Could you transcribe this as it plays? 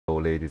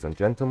ladies and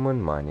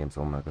gentlemen, my name's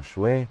Omega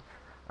Shui,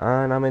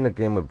 and I'm in a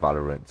game with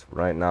Valorant.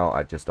 Right now,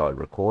 I just started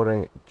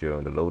recording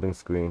during the loading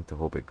screen to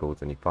hope it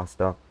goes any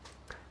faster.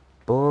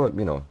 But,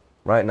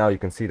 right now you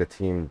can see the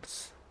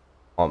teams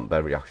aren't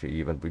very actually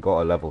even. We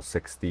got a level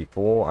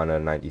 64 and a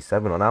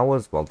 97 on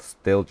ours, while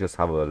still just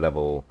have a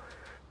level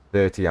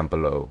 30 and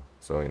below.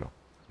 So,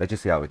 let's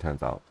just see how it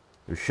turns out.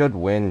 We should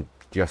win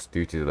just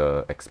due to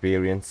the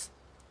experience.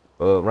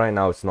 But right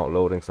now it's not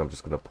loading, so I'm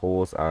just going to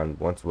pause, and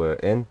once we're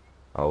in,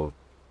 I'll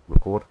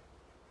record.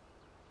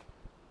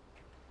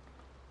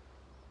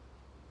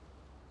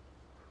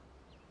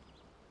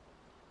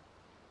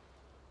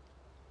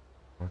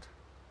 What?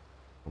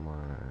 Come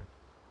on.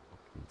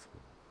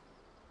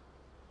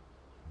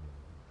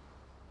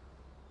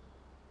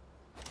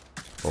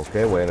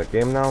 Okay, we're in a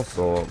game now,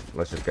 so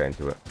let's just get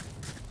into it.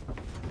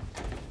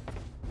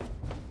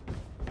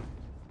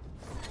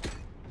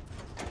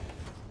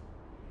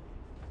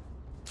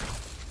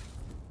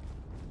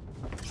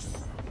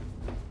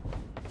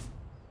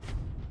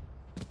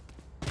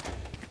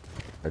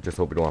 I just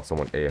hope we don't have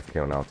someone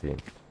AFK on our team.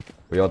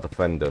 We are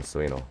defenders,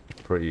 so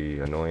pretty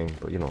annoying,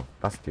 but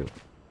that's cute.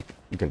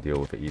 You can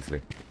deal with it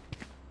easily.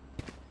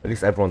 At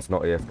least everyone's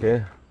not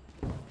AFK.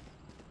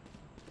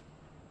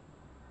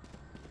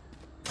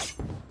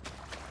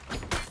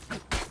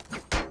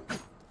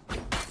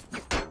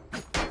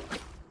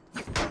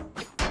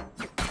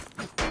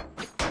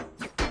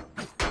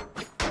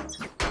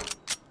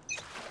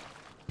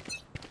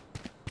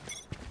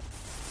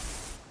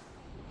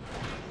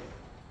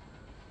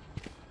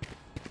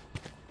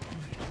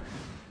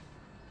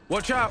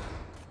 Watch out!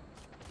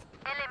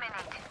 Eliminate.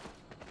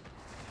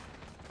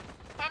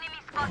 Enemy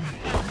spotted.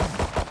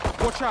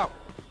 Watch out!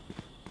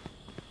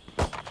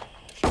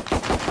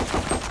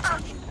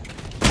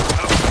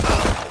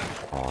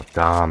 Oh,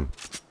 damn.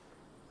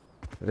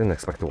 I didn't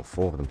expect all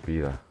four of them to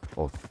be there.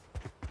 Oh.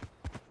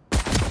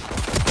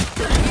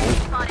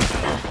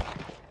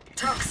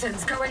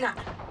 Toxins going up.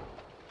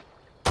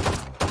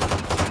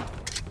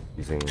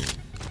 Using...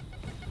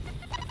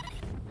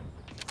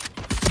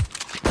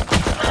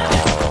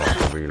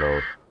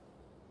 reload.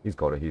 He's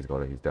got it, he's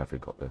definitely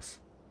got this.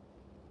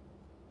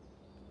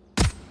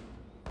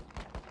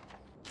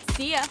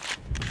 See ya.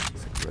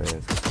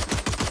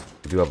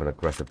 We do have an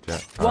aggressive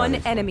jet. One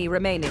enemy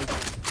remaining.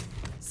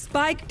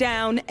 Spike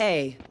down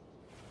A.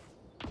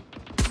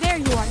 There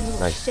you are, you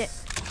little shit.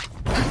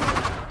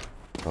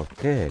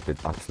 Okay, did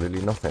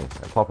absolutely nothing.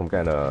 Apart from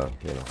getting a,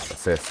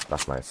 assist.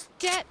 That's nice.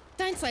 Jet,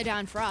 don't slow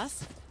down for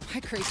us. My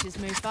creatures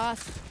move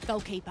fast.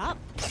 They'll keep up.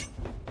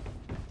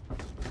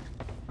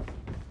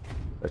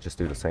 Let's just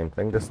do the same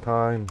thing this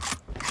time.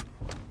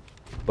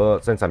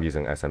 But since I'm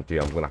using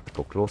SMG, I'm gonna have to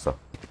go closer.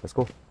 Let's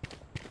go.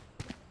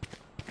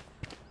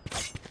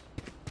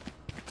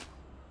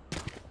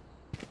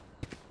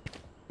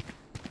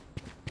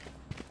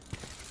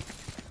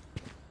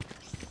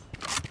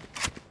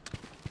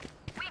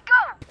 We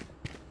go.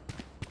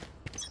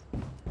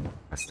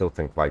 I still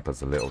think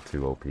Viper's a little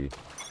too OP.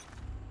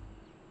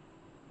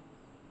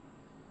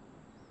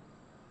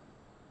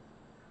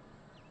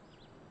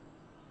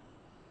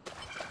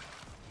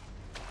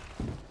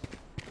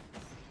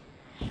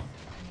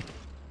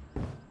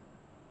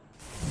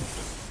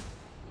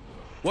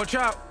 Watch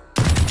out!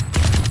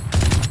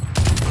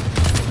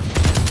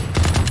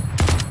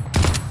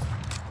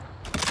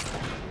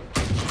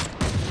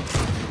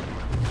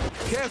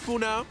 Careful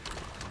now.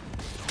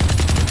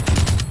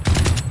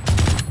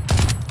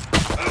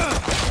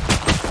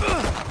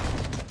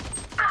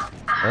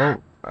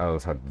 Oh, I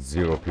had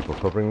 0 people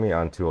covering me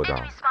and 2 are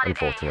down.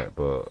 Unfortunate,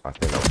 but I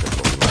think that was just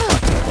what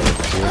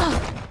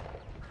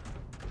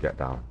we get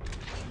down.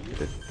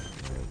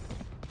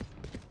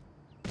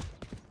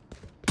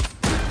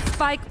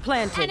 Spike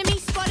planted. Enemy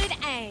spotted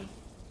A.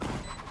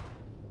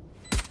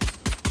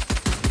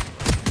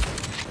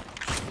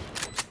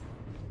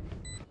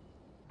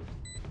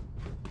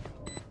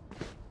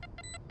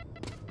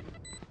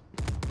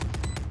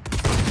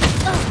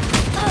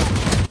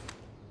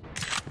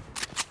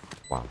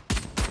 Wow.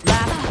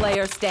 Last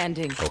player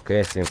standing.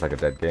 Okay, seems like a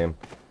dead game.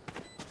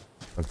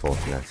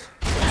 Unfortunate.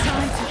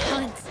 Time to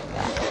hunt.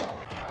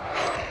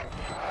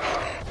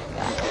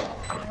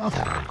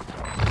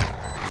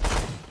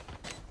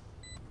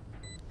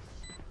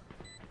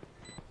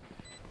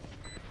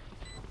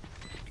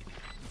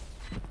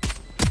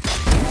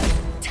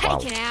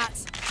 Taken out.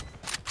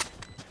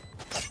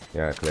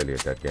 Yeah, clearly a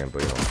dead game,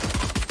 but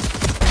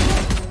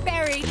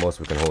Buried. the most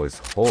we can hold is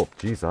hope.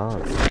 Jesus.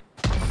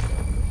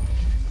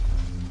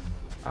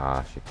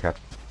 Ah,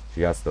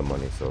 she has the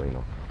money, so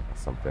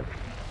that's something.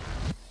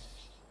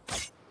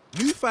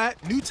 New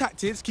fight, new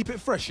tactics, keep it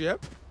fresh, yeah?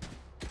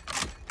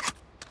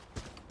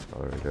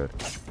 Oh, very good.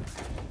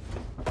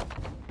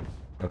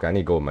 Okay, I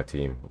need to go with my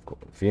team.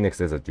 Phoenix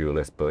is a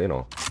duelist, but we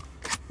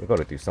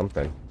gotta do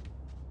something.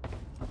 I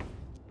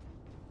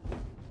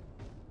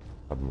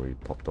haven't really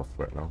popped off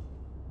right now.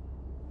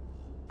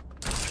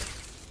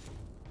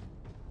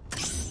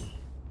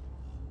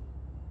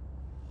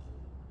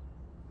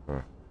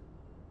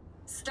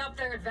 Stop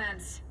their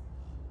advance.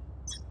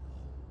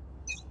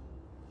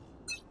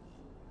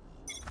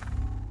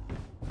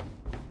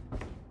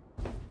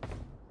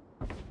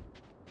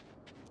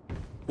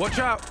 Watch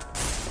out.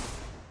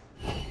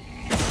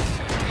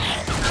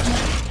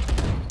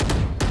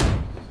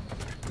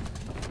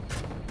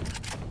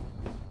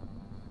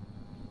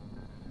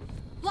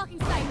 Blocking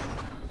sight.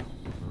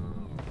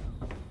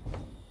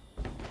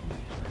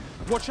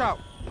 Watch out.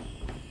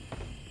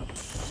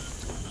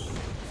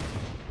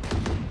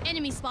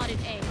 Enemy spotted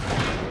A.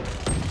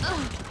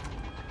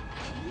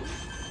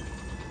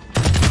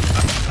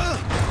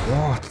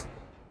 What?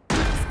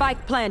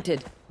 Spike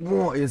planted.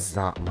 What is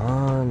that,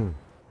 man?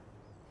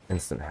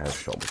 Instant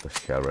headshot with the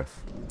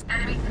sheriff.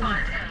 Enemy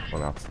spotted A.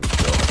 One absolute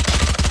shot.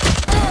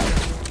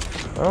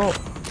 Oh,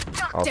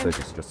 I'll say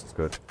it's just as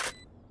good.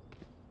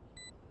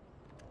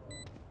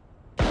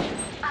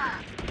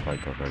 I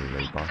got very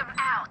laid back. Some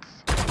out.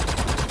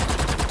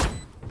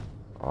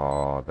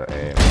 Oh, the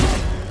aim.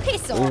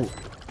 Piss off. Ooh,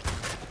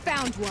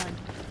 Found one.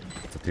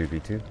 it's a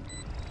 2v2.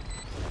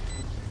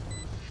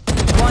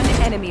 One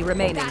enemy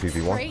remaining. That's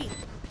 2v1. free.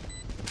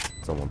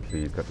 Someone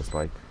please get the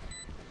spike.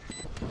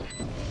 No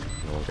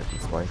one get the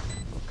spike.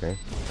 Okay.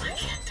 I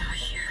can't die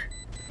here.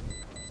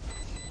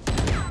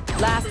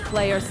 Last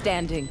player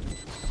standing.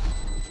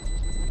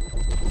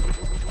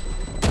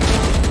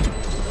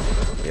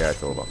 Yeah,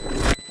 it's over.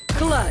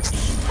 Clutch.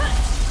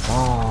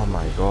 Oh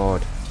my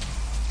god.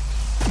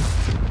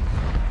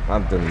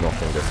 I've done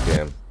nothing this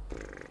game.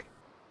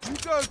 You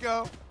go,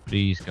 girl.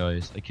 Please,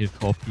 guys. I killed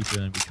 4 people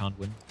and we can't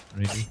win.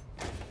 Really?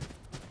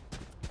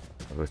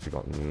 I wish you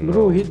got no.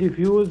 Bro, he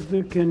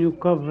defused. Can you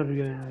cover?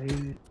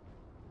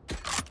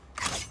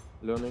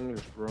 Learn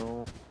English,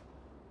 bro.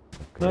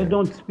 I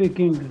don't speak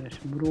English,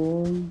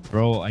 bro.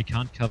 Bro, I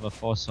can't cover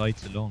 4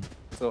 sites alone.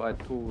 So I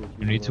told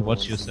You need to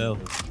watch yourself.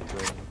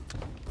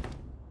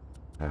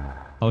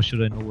 How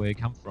should I know where I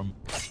come from?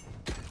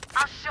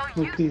 I'll show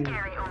you, Okay.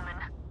 scary omen.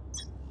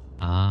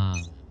 Ah,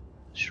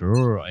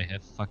 sure. I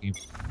have fucking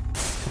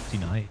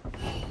 59.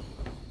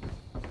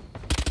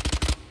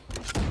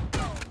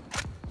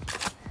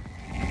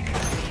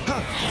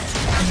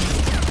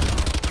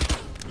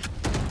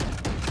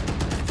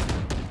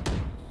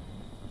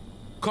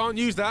 Can't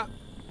use that.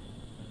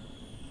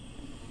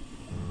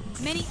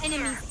 Many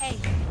enemies A.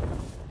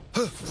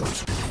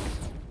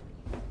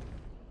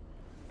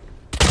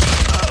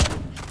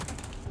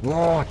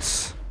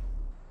 What?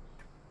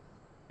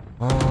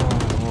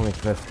 Oh, only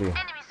 50. Enemy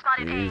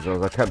spotted A.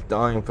 Jesus, I kept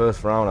dying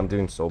first round. I'm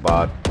doing so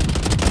bad.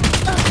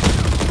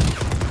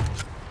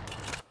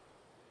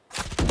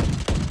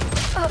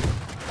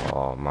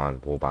 Oh man,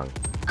 wallbang.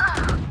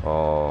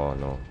 Oh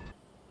no.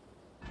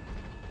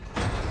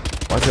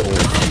 Why is it all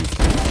these?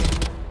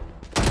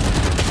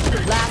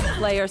 Last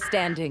player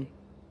standing.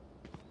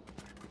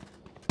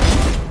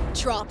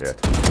 Dropped. Dead.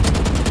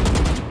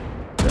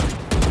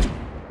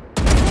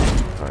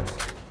 Nice.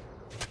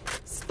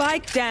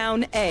 Spike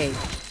down A.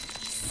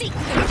 Seek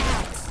them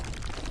out.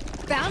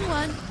 Found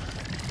one.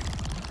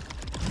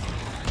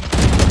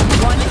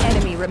 One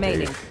enemy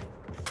remaining.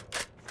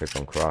 Click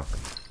on crack.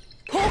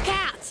 Hawk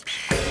out.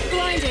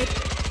 Blinded.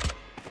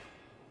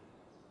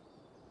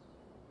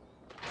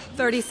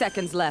 30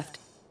 seconds left.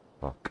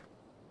 Fuck.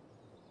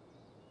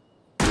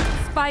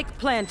 Spike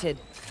planted.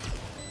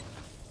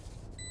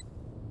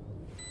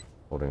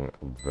 Holding a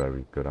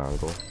very good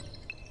angle.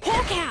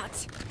 Hawk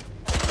out.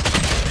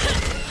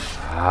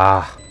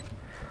 Ah.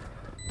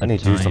 I need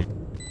to do Time. something.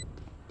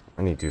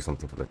 I need to do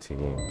something for the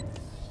team.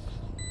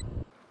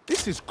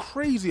 This is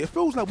crazy. It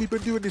feels like we've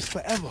been doing this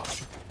forever.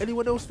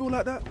 Anyone else feel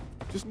like that?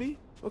 Just me?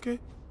 Okay.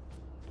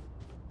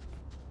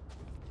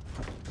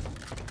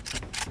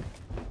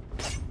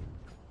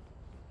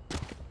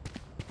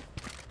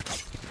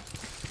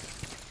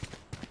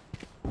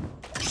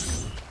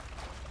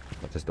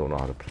 I just don't know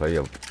how to play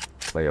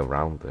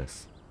around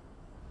this.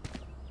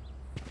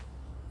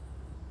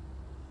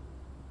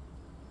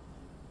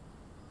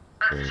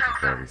 Let's Game's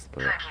choke very them.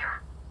 split. Thank you.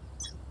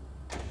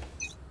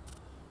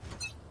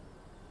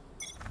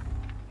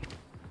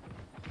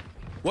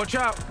 Watch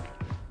out.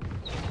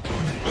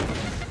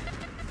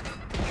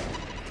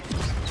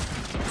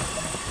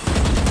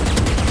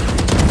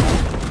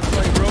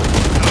 Sorry, bro.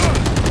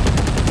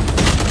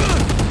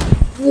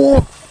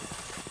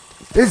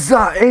 What is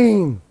that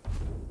aim?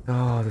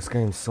 Oh, this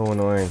game's so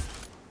annoying.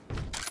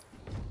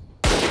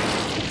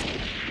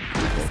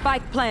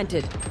 Spike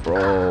planted.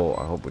 Bro,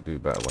 I hope we do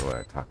better when we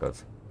attack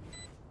us.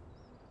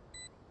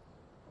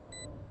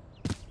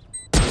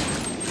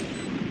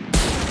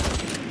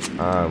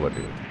 And we're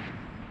doomed.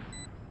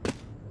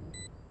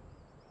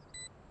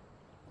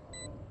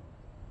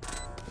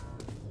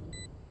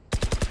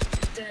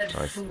 Dead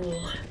Nice.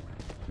 fool.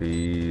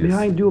 Please.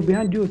 Behind you,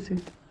 see.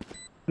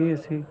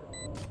 Yes, see.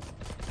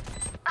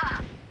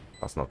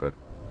 That's not good.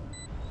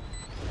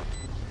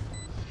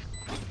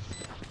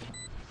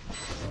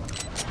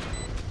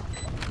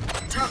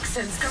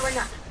 Toxins going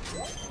up.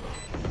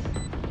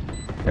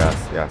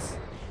 Yes, yes.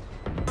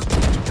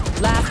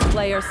 Last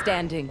player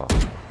standing.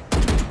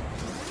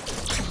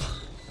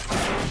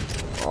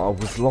 Oh,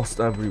 we've lost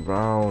every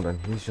round and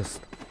he's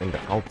just in the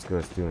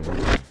outskirts doing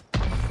it.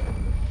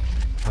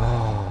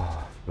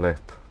 Oh,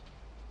 flip.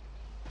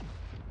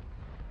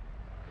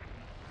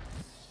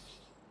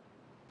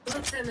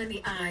 them in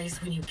the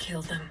eyes when you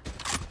kill them.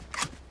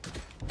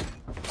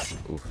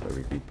 Oof,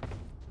 very deep.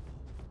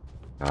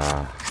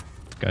 Ah.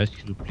 Guys,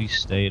 could you please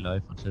stay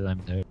alive until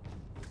I'm there?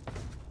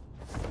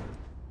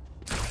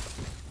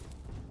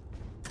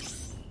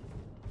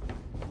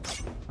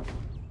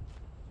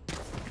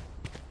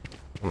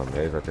 I'm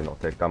amazed I did not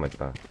take damage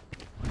there.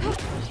 Hurt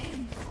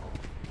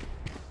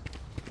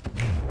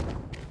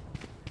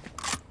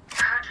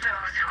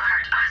those who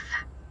hurt us.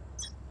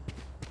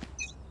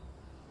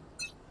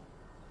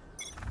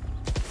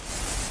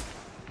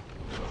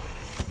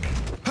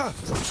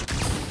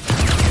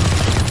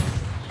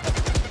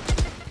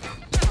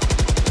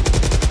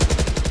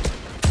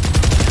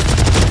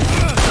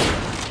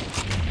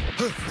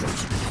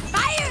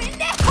 Fire in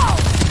the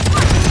hole!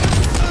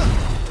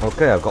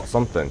 Okay, I've got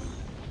something.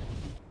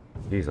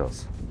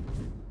 Jesus.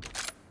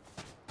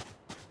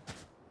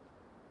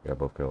 Yeah,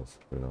 both kills.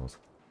 Who knows?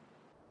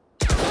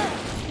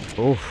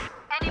 Oof.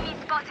 Enemy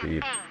spotted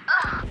Deep. A.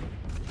 Ugh.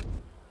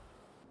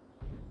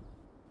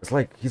 It's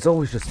like he's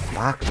always just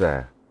back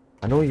there.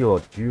 I know you're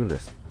a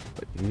duelist,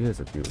 but he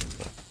is a duelist.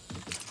 Though.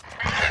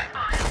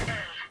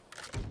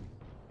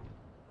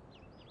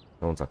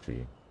 No one's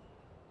actually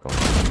gone.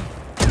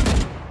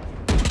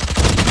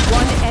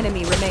 One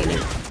enemy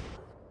remaining.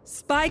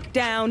 Spike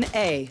down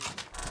A.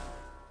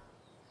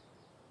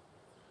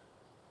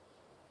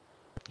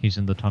 He's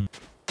in the tunnel.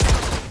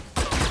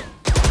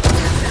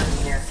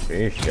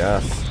 Sheesh,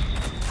 yes.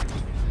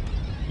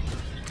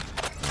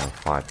 Oh,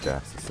 5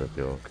 deaths is a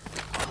joke.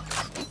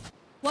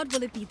 What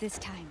will it be this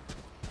time?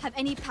 Have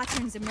any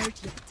patterns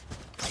emerged yet?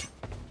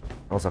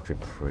 That was actually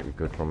pretty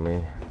good from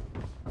me.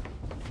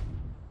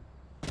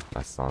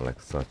 I sound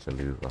like such a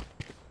loser.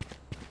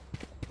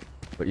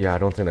 But yeah, I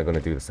don't think they're going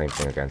to do the same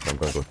thing again, so I'm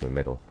going to go to the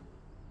middle.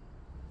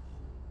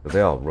 But they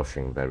are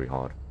rushing very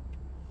hard.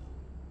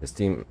 This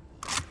team,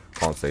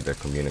 can't say they're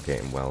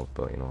communicating well,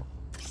 but you know.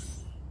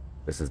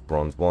 This is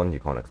bronze 1, you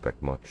can't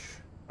expect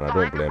much. And I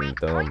don't blame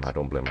them, I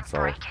don't blame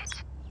myself.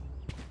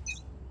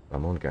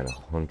 I'm only getting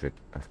 100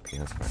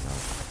 FPS right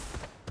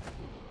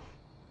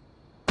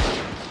now.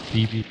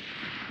 BB.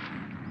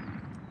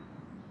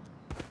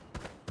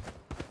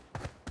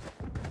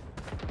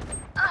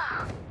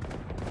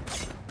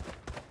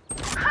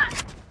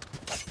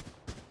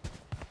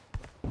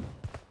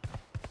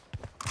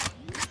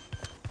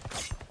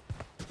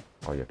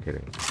 Oh, you're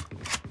kidding.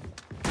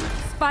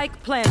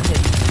 Spike planted.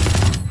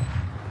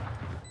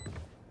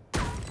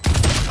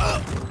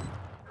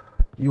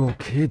 You're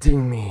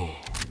kidding me.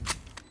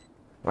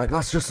 Like,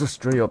 that's just a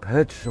straight up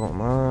headshot,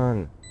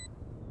 man.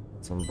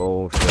 Some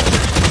bullshit.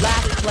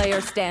 Last player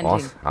standing.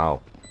 What?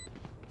 How?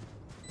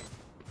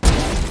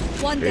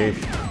 One dead.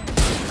 Sheesh.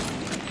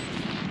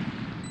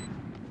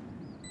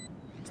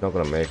 It's not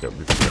gonna make it.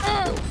 We can get the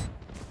kills.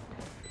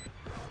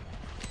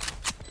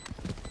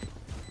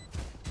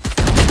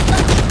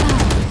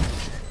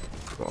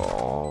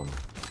 Oh,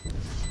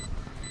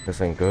 this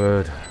ain't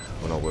good.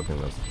 We're not working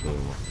as a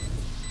team.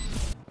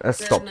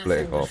 Let's stop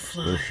splitting up.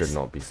 We should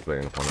not be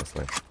splitting up,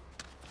 honestly.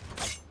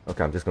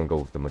 Okay, I'm just gonna go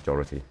with the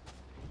majority,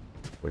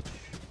 which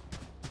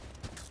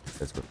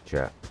is with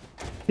Jet.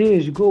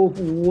 Sage, go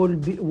wall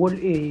B, wall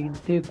A,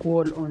 take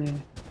wall on A.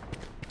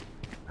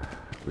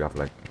 We have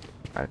like,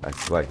 I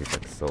swear he's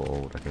like so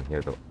old. I can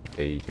hear the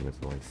age in his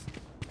voice.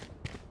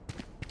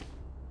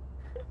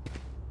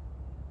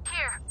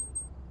 Here.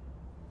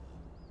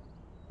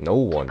 No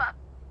one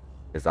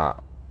is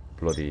that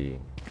bloody.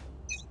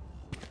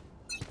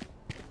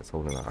 It's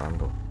holding that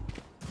handle.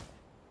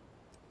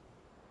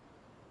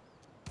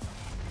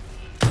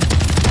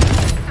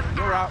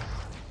 You're out.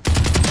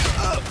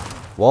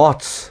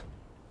 What?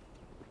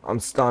 I'm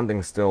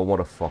standing still. What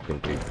a fucking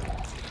beat.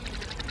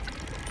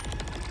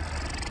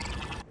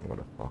 What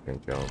a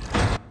fucking joke.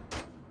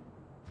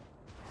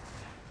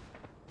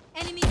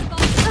 Enemy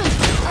spotted.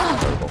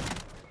 Terrible.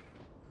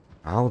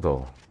 How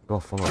though? Go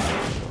follow.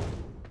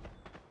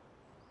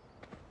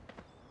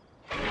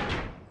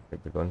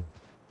 Take the gun.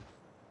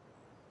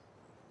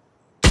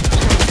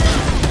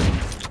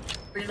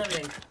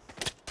 Reloading.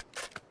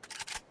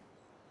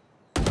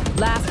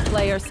 Last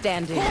player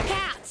standing.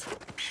 Cat.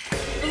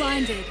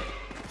 Blinded.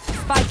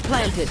 Spike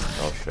planted.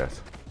 Oh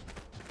shit.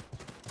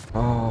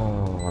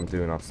 Oh, I'm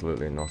doing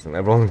absolutely nothing.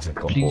 Everyone just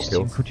got 4 Please, team,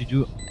 kills. could you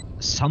do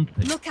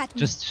something? Look at me.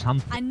 Just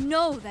something. I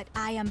know that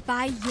I am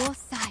by your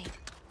side.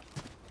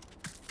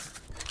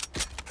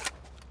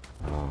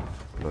 Oh,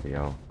 bloody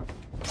hell.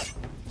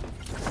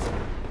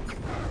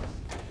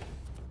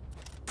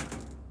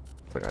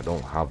 It's like I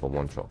don't have a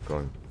one-shot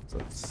gun, so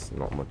it's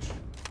not much.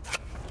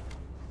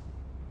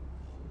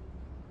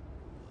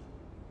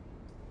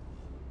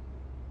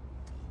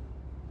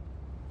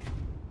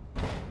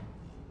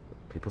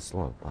 People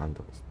still have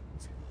vandals.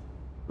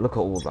 Look at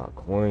all that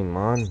coin,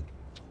 man.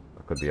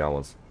 That could be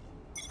ours.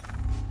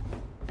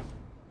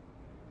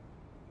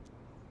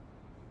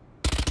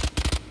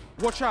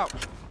 Watch out.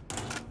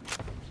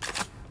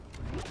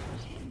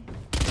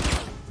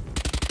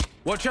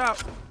 Watch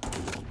out.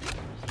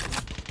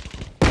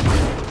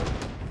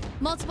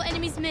 Multiple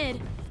enemies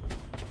mid.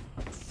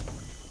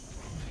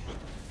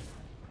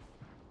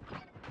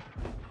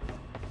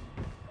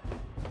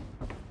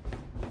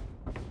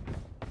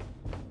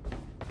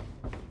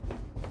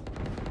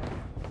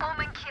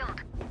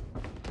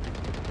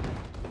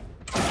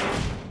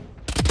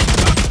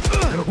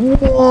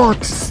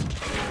 What?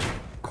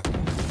 Spike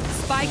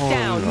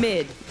down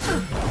mid.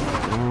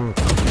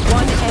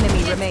 One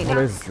enemy remaining. What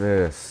is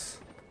this?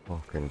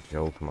 Fucking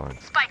joke, man.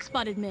 Spike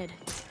spotted mid.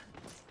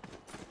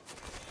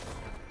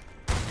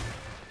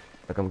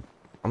 Like I'm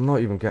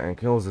not even getting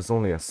kills. It's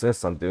only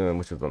assists I'm doing,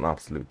 which is an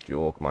absolute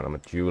joke, man. I'm a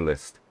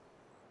duelist.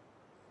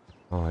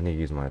 Oh, I need to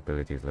use my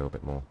abilities a little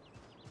bit more.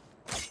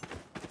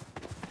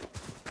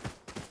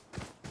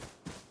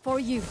 For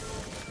you.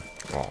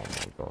 Oh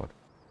my god.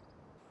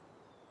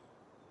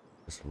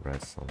 Just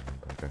res something,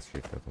 but I guess she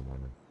doesn't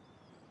want it.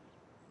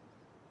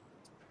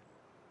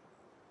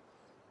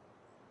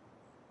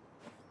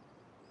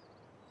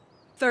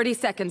 $30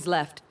 seconds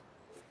left.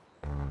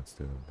 Oh, it's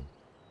doable.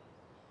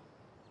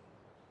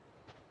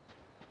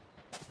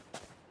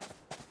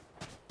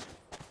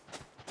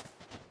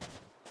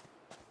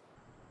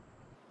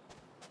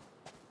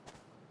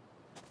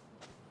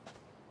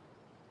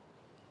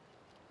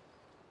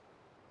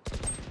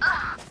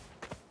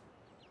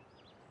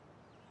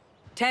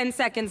 Ten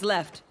seconds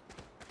left.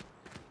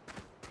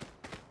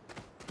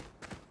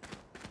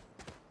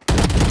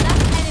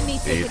 That enemy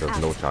taken Jesus,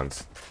 out. no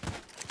chance.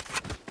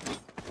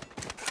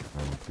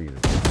 Please.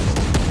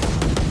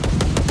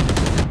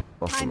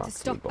 What's the Time map to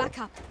stock ball? back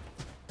up.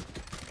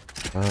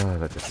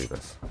 Let's just do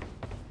this.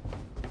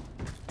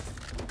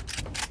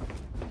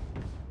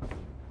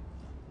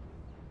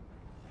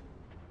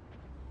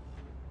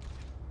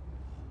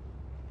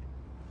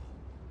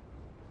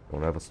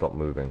 Don't ever stop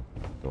moving.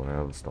 Don't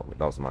ever stop.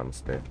 That was my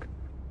mistake.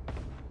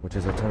 Which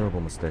is a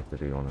terrible mistake to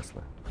do,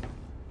 honestly.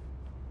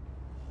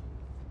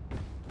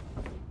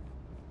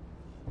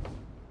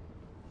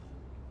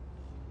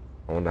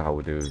 I wonder how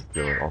we do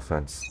during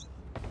offense.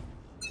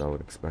 So I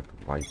would expect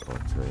Viper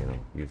to, you know,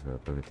 use her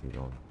ability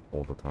on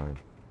all the time.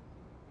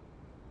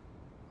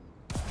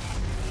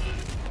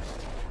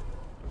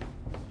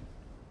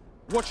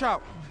 Watch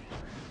out.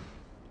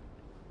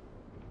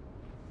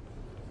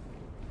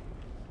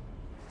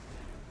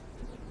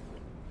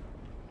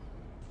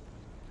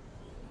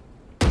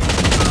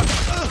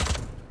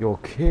 You're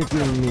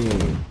kidding me.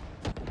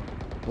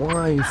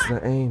 Why is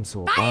the aim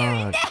so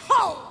bad?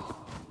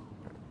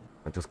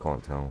 I just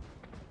can't tell.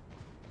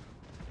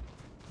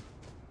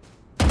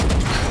 You're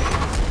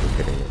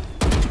kidding me.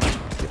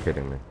 You're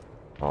kidding me.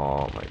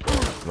 Oh my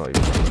god, it's not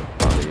even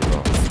bad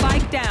either.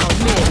 Spike down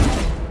mid.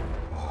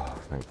 Oh,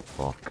 thank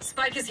fuck.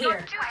 Spike is here.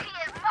 Duty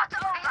is not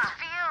over.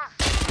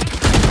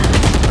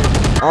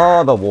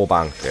 Oh, the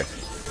wallbang shit.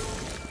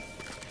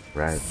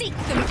 Res. Seek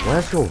them.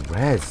 Where's your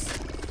res?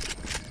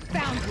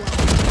 Found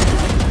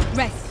one.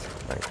 Rest.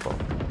 Thank fuck.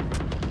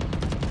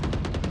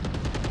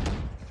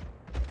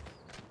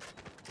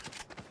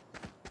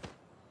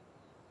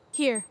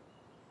 Here.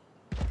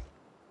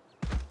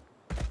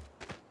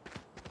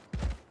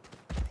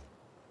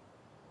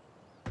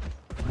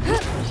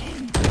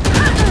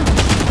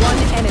 One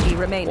enemy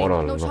remaining. What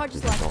a No lucky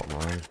charges left. shot,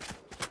 man.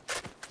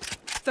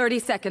 30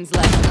 seconds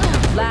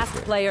left. Last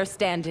player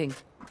standing.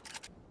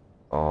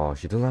 Oh,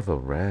 she doesn't have a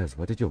res.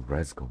 Where did your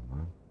res go,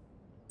 man?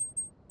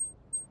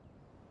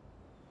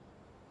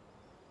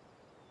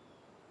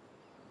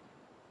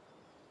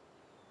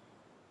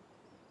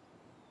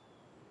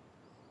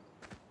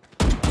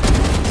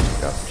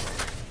 Yes.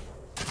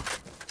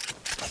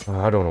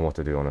 I don't know what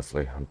to do,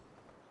 honestly.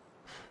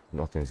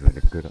 Nothing's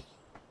really good at.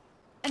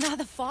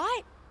 Another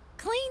fight?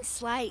 Clean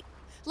slate.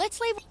 Let's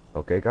leave.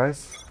 Okay,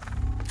 guys.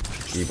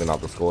 Even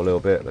out the score a little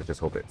bit. Let's just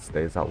hope it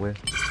stays that way.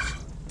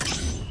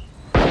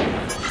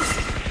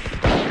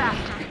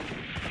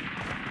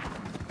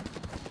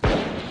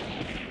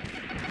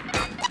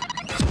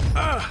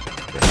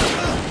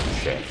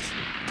 Shit.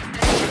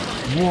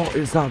 What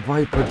is that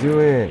Viper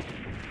doing?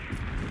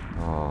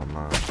 Oh,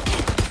 man.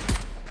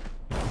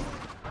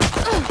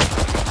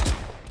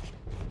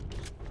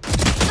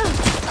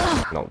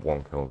 Not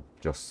one kill,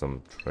 just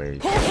some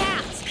trade. Hawk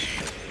out.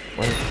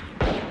 Wait.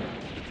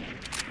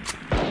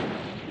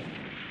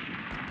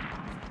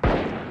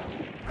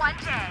 One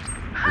dead.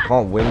 We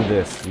can't win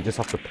this. We just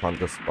have to plant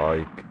the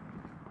spike.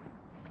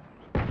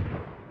 Enemy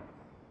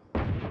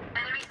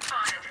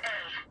spotted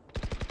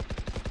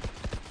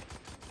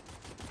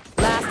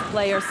A. Last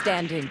player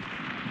standing.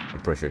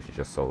 I'm pretty sure she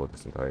just soloed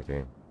this entire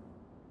game.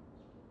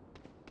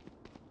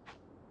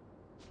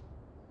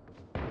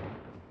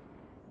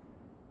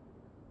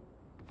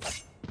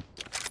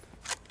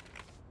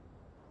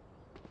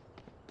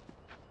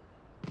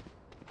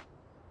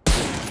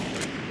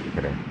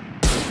 Get in.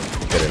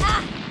 Get in.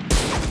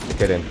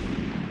 Get in.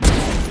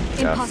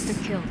 Imposter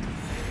Yes. killed.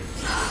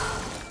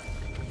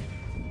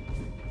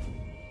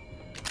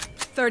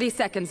 30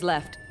 seconds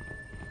left.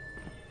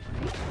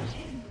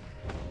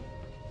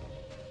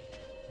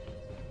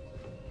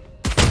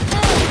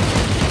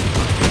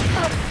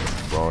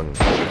 Run.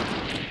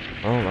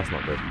 Oh, that's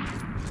not good.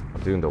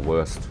 I'm doing the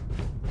worst.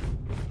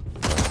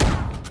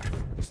 I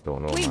just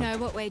don't know, We man. know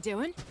what we're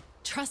doing.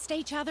 Trust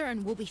each other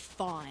and we'll be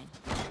fine.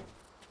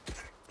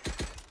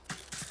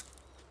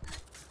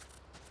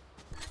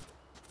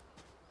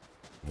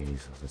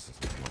 Jesus, this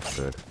is not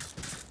good.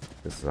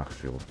 This is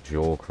actually a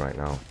joke right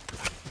now.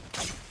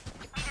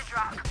 Need a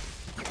drop.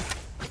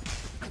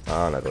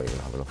 And I don't even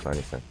have enough for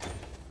anything.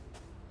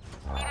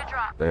 Need a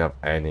drop.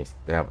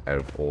 They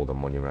have all the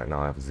money right now.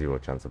 I have zero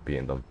chance of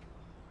beating them.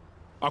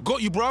 I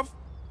got you, bruv.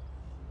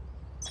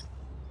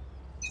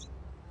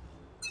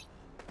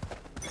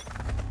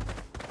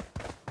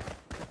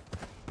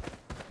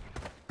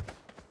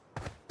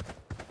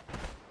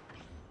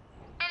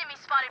 Enemy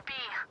spotted B.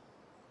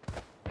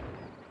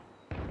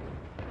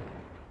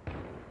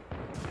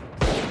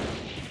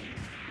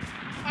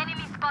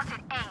 Enemy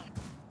spotted A.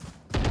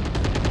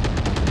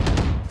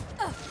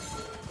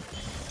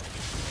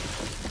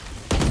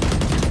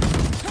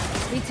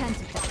 We tend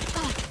to.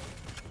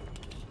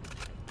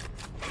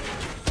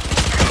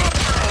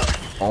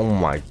 Oh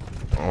my.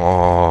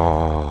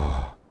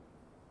 Oh.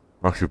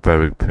 I'm actually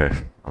very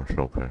pissed. I'm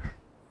so pissed.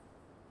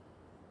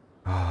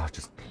 Ah,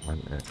 just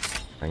plant it.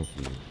 Thank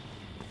you.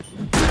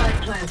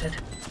 Spike planted.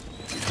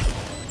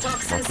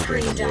 Toxin I'm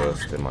screen doing the down.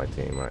 worst in my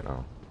team right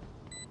now.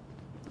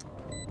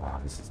 Oh,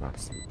 this is not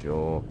a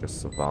joke. Just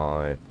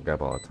survive. Forget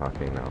about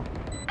attacking now.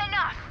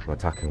 Enough. I'm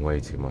attacking way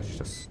too much.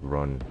 Just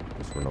run.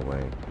 Just run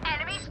away.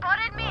 Enemy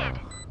spotted mid.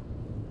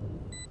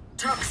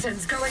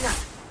 Toxins going up.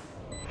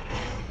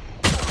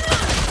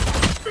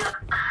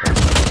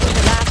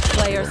 Last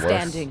player Worse.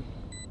 standing.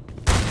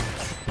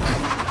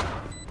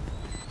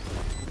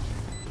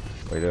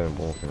 What are you doing?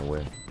 Walking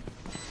away.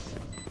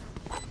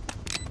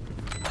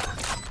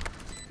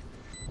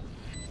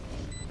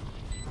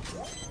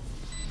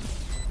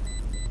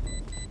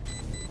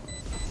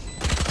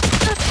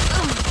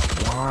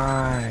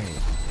 Why?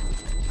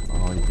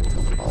 Oh, you can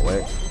tell. Oh,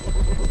 wait.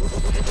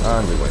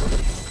 And we win.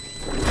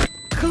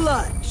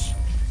 Clutch.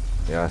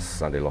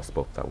 Yes, and they lost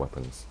both their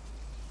weapons.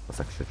 That's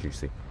extra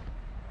juicy.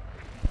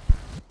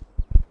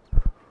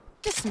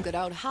 Just some good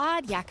old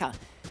hard yakka.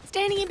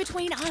 Standing in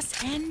between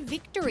us and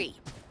victory.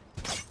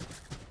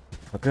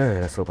 Okay,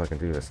 let's hope I can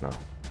do this now.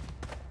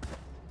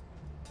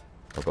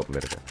 I've got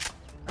mid again.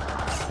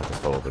 I'll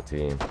just follow the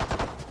team.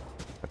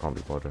 I can't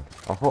be bothered.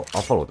 I'll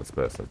follow this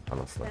person,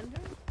 honestly. I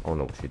don't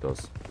know what she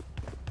does.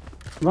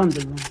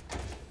 Vandal, man.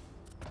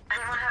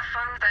 Anyone have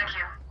fun? Thank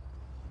you.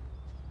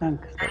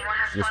 Thanks. Anyone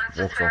have She just fun?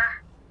 walks Sister?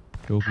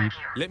 off. Go B. Thank you.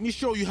 Let me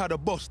show you how the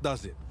boss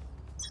does it.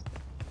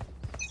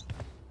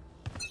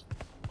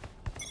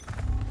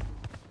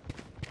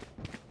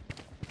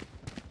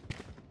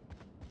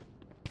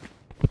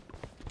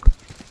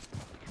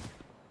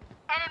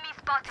 Enemy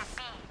spotted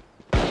B.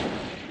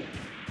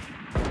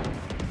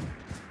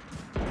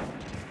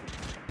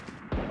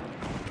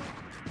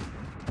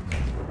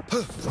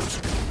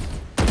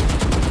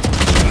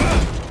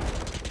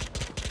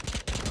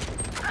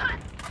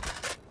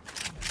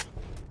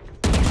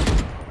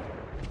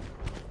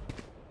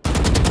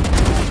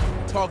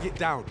 Target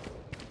down.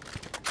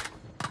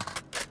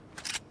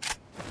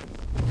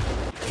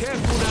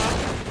 Careful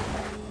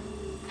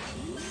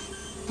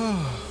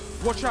now.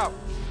 Watch out.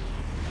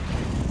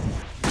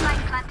 Spike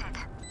planted.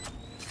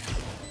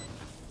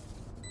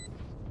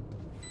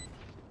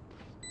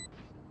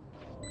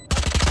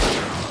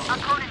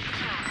 Opponent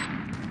killed.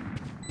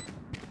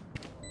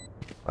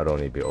 I don't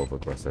need to be over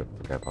aggressive.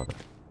 Forget about it.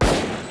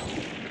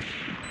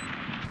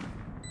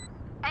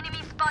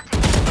 Enemy spotted.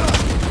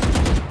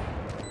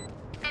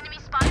 Enemy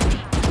spotted B.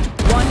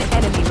 One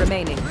enemy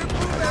remaining.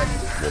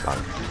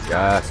 Warbang.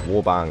 Yes,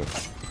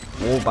 warbangs.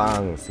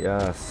 Warbangs,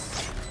 yes.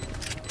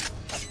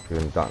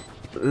 Doing that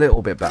a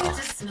little bit better.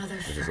 Just smother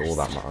This is first. all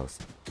that matters.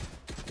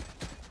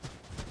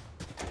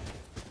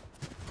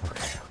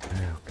 Okay.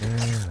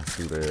 Let's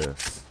do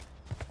this.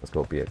 Let's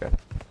go B again.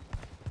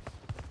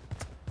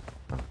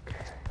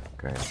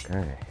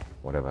 Okay.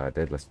 Whatever I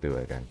did, let's do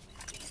it again.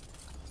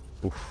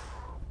 Oof.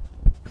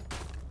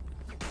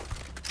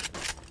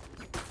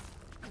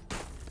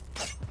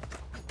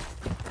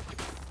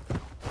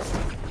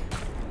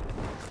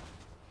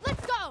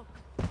 Let's go.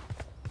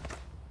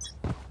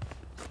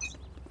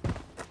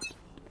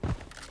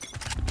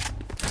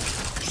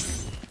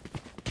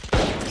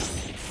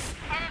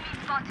 Enemy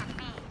spotted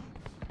B.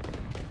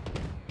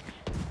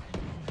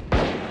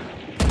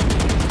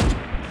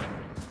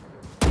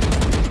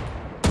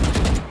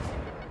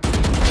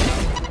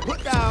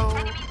 Put down.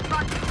 Enemy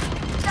spotted.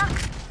 Duck.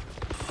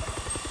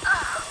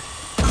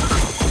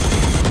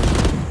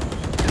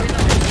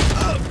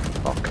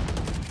 Fuck.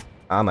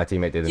 Ah, my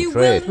teammate didn't You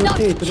trade. will not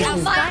Okay, kill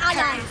okay. my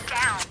ally.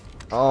 Down.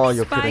 Oh,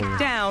 you're kidding Spike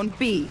me. down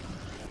B.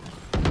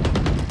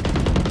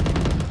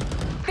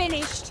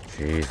 Finished.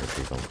 Jesus,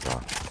 he's on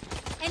fire.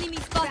 Enemy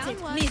spotted.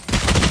 Mid.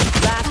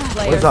 Last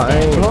player What is that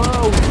standing. aim?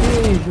 Wow,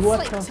 jeez, what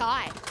Sleep the...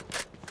 tight.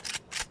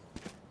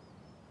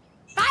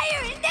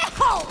 Fire in the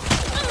hole.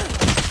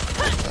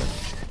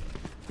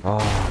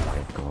 Oh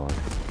my god.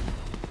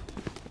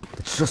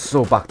 It's just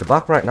so back to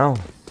back right now.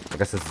 I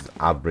guess this is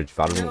average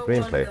No Valorant one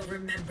gameplay. will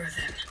remember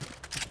them.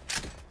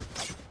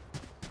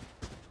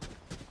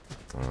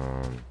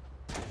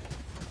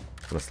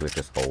 Honestly,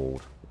 just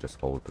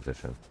hold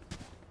position.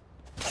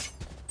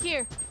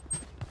 Here.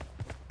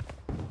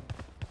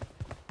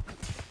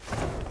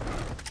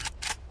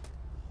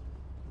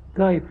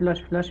 Guy,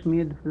 flash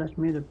mid,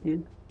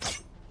 please.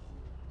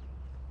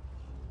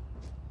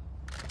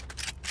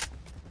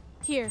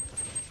 Here.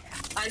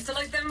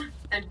 Isolate them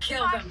and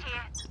kill Spike them.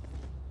 here.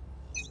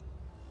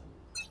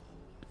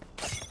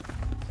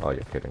 Oh, you're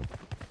kidding.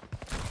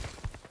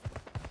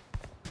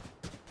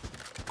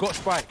 Got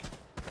Spike.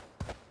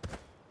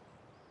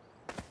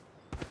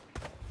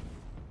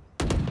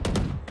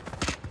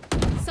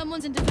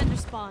 Someone's in defender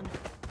spawn.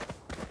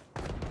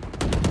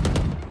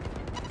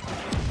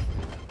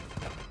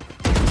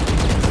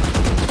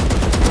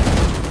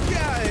 Get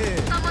out of here.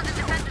 Someone's in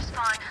defender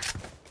spawn.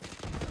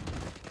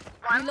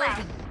 One less.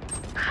 Reloading.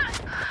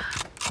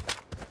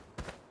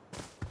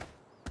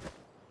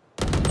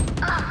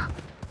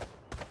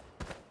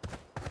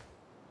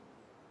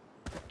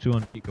 Two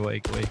on B. Go away.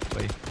 Go away. Go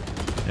away.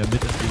 Yeah,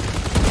 mid and B.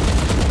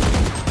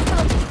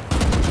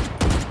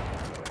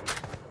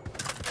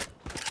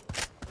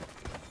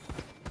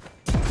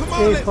 Come on,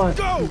 Hey, let's fine.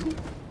 go.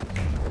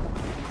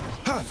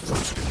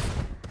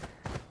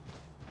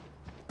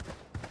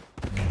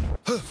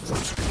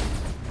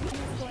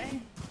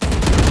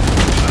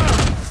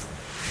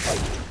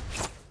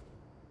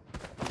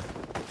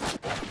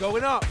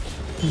 Going up.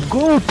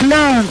 Go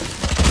plant!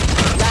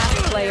 Last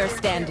player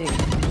standing.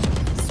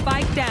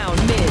 Spike down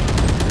mid.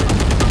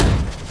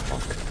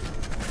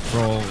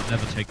 Bro,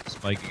 never take the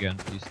spike again,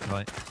 please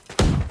try.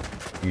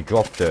 You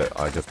dropped it,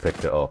 I just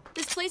picked it up.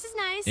 This place is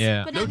nice,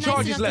 Yeah. but No not nice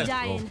charges enough left. to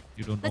die Bro, in.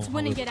 you don't Let's know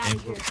win how and the get out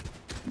of game here.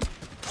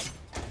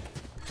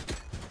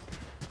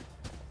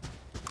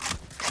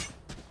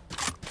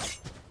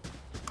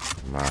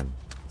 Man,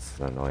 this is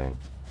annoying.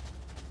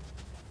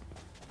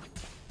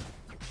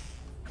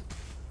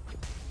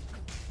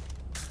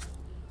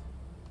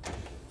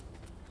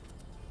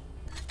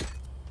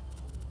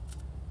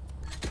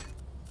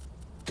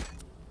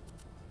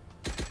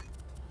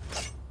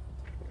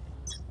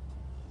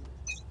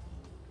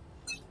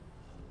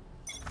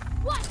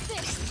 What's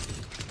this?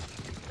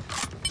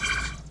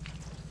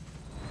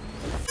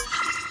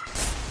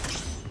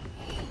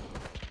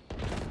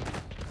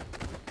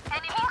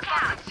 Enemy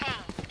spotted.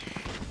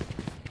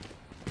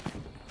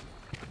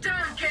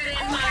 Don't get in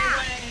my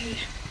way.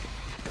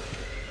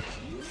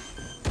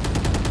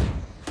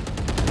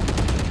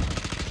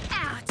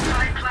 Out.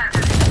 Spike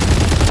planted.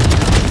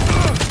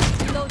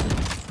 Reloading.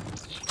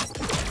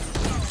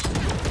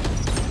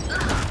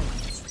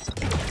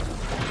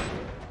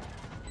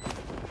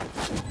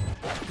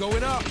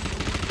 Going up.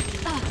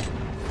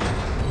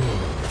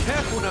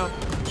 Careful now.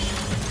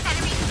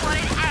 Enemy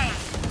spotted A.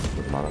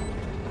 Doesn't matter.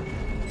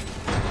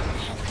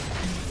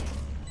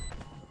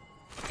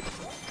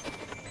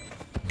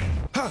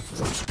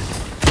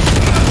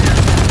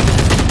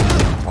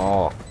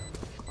 Oh,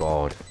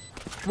 God.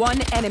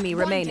 One enemy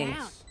One remaining.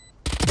 down.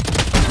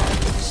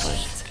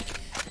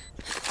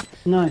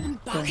 Nice.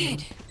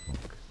 Bucket.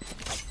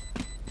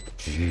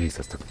 Jeez,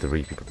 that took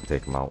 3 people to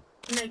take him out.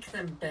 Make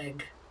them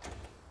beg.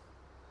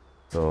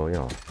 So, you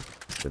know,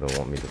 they don't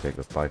want me to take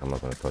the spike, I'm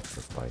not going to touch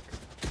the spike.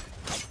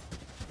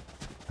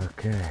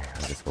 Okay,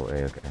 I'll just go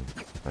A again.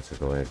 Let's just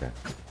go A again.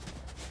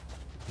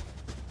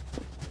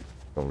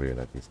 Don't really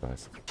like these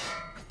guys.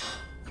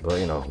 But,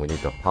 you know, we need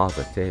the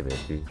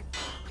positivity.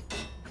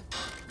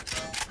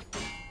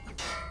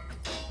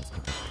 Let's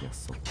go FPS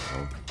so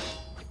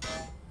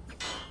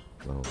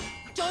low. Low.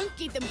 Don't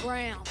give them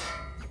ground.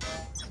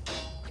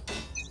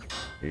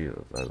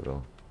 Jesus, there we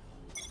go.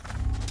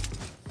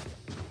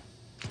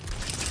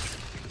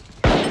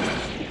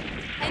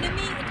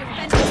 Enemy in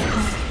defender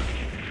spawn.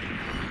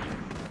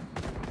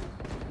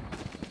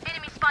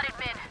 Enemy spotted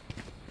mid.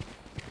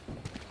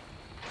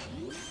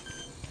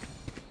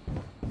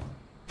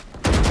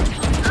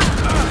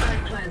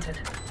 Spike planted.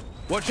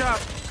 Watch out.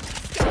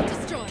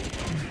 Destroyed.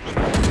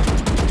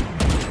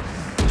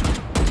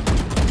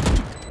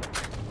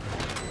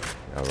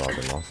 Yeah,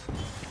 rather lost.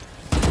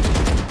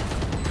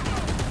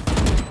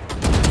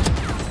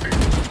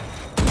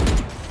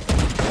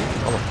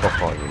 How the fuck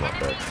are you not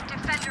dead? Enemy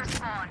defender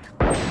spawn.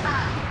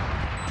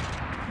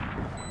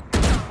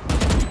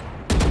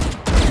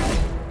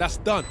 That's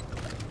done.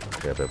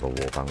 Yeah, a bit of a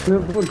war bang.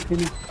 We're full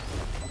finish.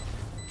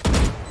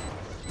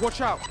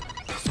 Watch out.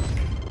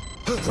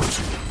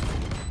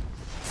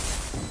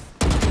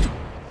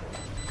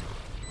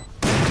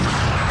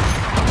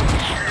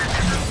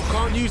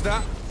 Can't use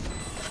that.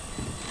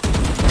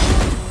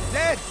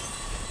 Dead.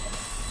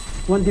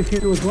 One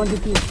defuse, one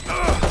defuse.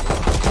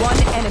 One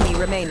enemy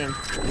remaining.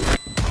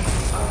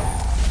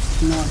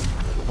 Nice.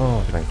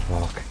 Oh, thank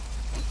fuck.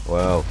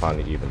 Well,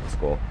 finally even the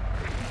score.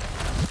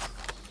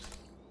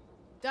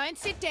 Don't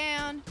sit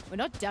down. We're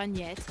not done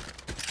yet.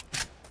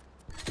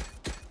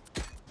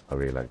 I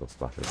really like those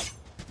splashes.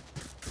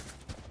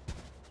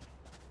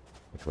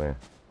 Which way?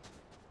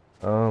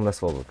 Let's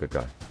follow the good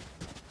guy.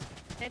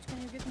 Edge,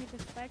 can you give me the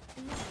spike,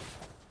 please?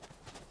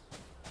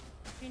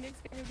 Phoenix,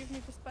 can you give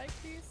me the spike,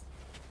 please?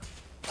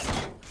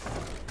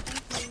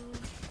 Thank you.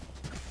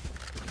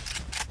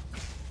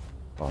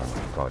 Oh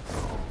my god.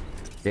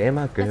 Yeah,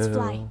 my girl. Let's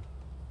fly.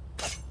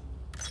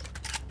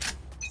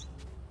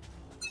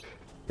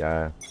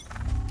 Yeah.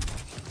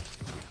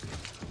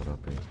 What up,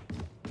 babe?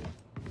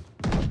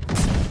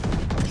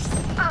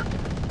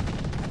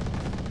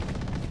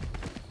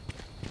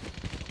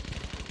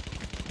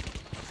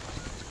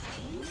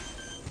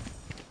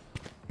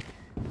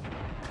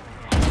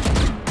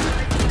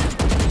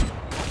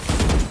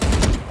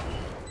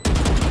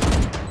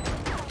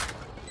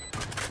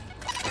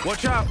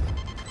 Watch out!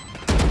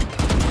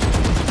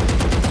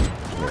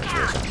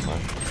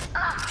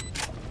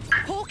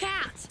 Hawk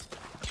out.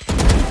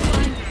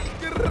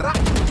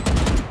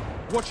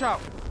 Watch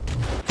out!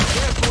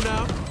 Careful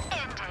now!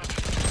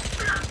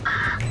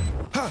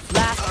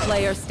 Last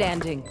player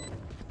standing.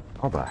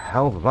 How the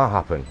hell did that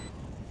happen?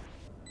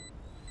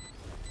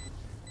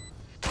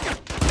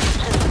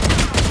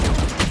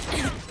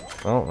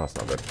 Oh, that's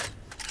not good.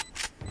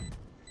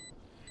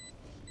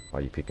 Why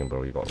are you picking,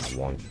 bro? You got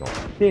one shot.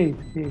 Stay,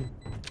 stay.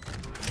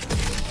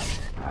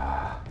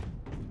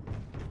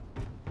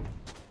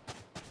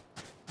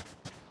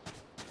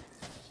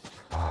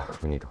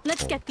 We need.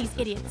 Let's hold get these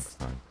position idiots. next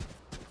time.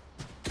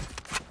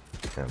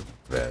 I'm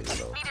very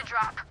low. Need a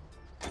drop.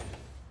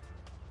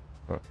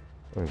 Huh.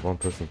 Only one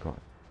person got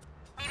it.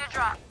 Need a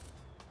drop.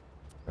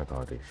 I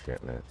gotta do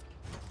shit, man.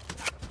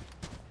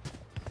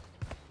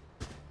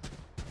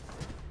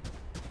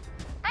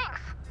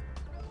 Thanks.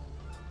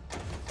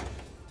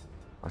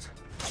 What?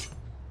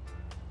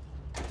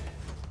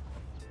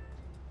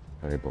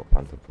 They bought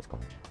Phantom for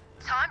Scotland.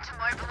 Time to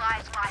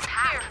mobilize my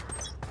pack.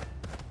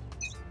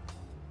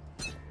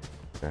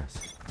 Yes.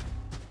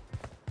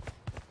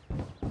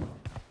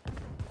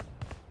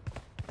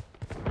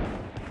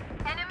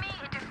 Enemy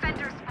and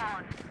defender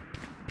spawn.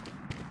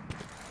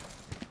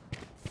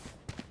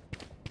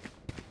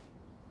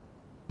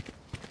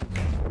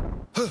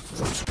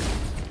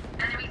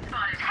 Enemy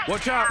spotted.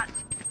 Watch out!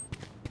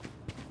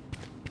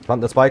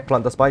 Plant the spike,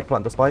 plant the spike,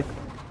 plant the spike.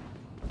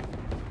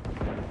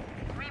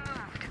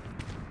 Removed.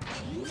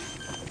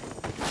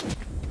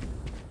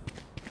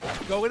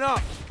 Going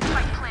up!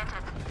 Spike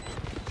planted.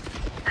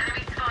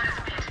 Enemy spotted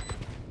mid.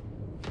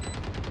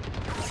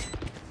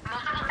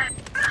 Multiple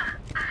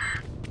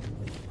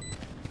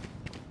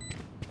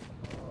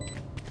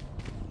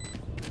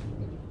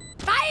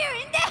Fire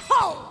in the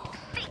hole.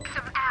 seek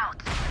them out.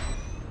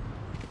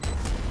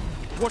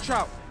 Watch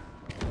out!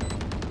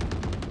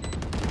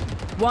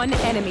 One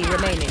enemy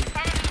remaining.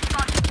 Enemy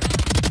spotted.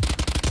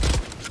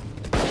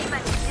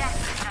 But death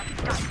cannot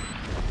stop me.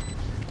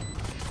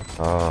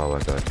 Oh,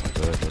 we're good.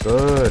 Good, we're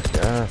good.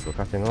 Yes, we're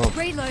catching up.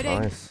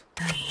 Reloading. Nice.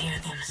 I hear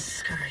them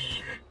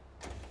scream.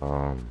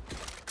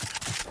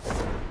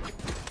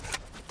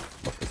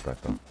 Fuck this back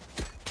up.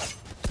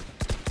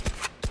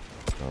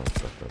 Oh,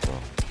 stuff as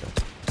well. Okay.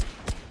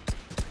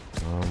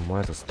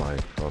 Where's the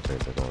spike? Okay,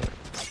 they're going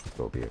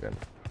go B again.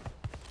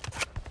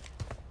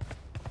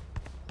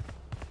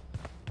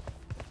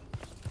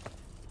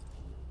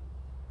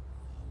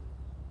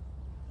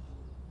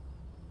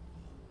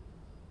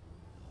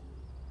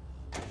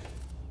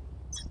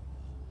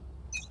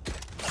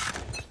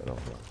 Get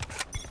off that.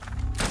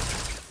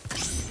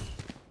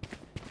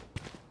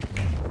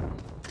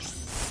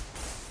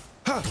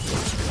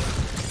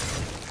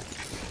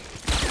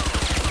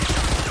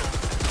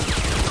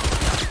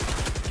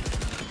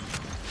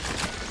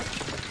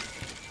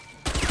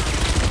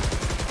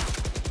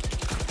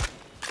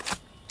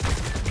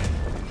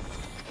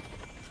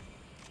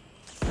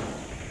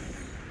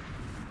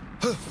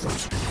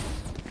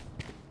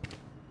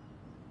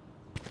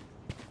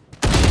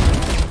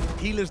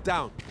 Healer's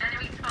down.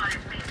 Enemy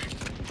spotted mid.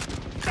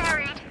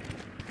 Buried.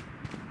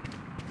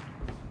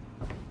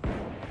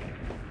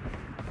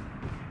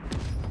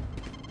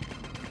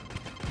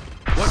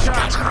 Watch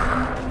out!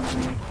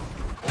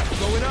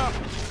 Going up!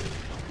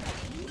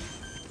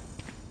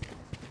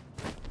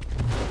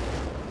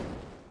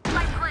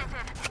 Spike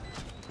planted.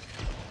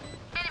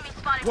 Enemy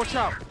spotted. Watch B.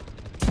 out!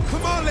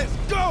 Come on, let's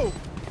go!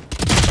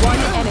 One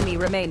enemy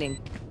remaining.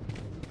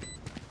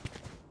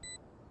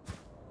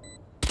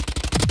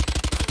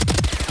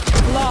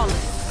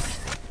 Flawless.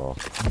 Oh,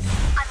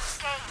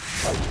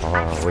 Unscathed.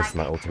 I wasted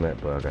my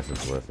ultimate, but I guess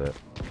it's worth it.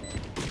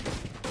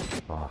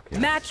 Fuck yeah.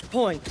 Match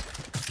point.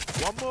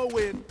 One more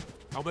win.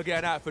 And we're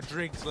getting out for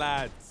drinks,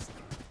 lads.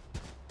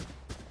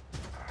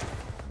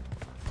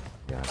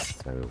 Yeah,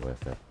 it's very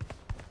worth it.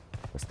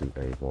 Let's do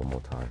A one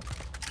more time.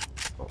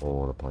 For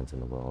all the points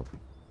in the world.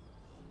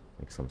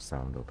 Make some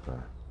sound up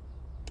there.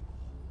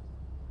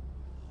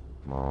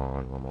 Come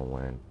on, one more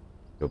win.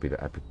 It'll be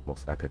the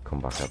most epic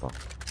comeback ever.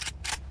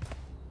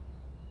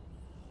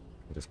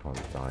 I just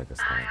can't die this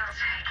time. I'll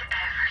take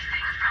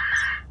everything from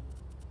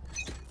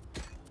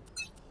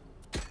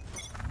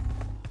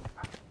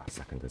them.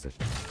 Second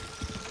position.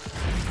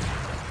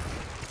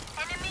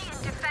 Enemy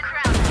and defender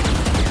out.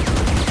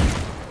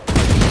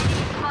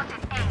 Enemy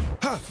spotted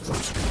A.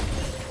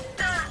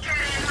 Don't get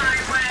in my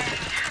way.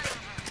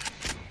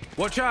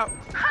 Watch out!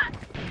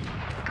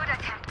 Good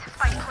attempt.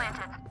 Spike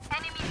planted.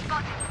 Enemy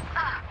spotted.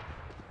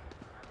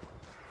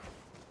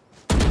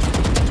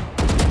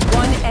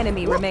 One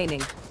enemy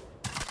remaining.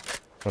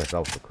 Oh, that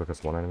was the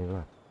quickest one enemy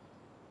left.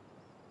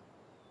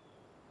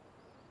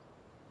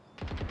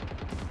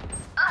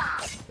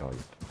 Oh,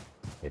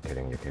 you're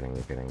kidding, you're kidding,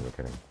 you're kidding, you're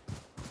kidding.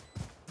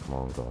 Come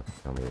on, God,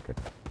 tell me you're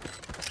kidding.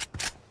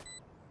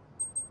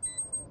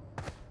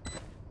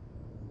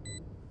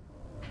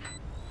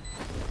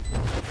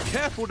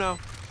 Careful now.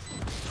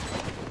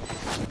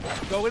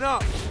 Going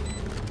up.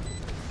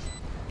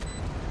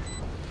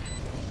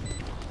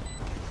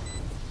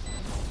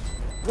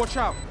 Watch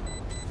out.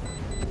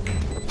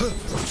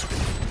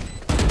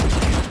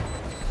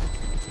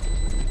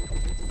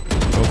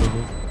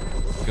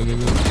 Go.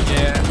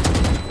 Yeah.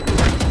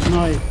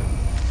 Nice.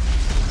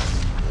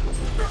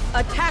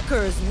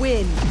 Attackers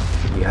win.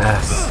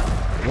 Yes.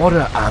 What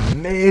an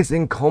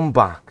amazing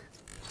comeback.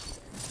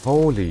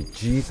 Holy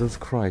Jesus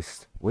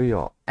Christ. We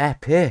are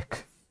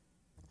epic.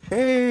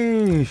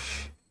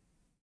 Sheesh.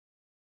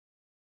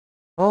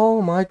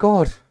 Oh my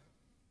god.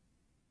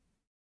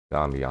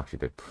 Damn, he actually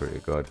did pretty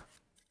good.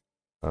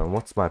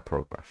 What's my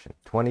progression?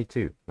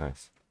 22.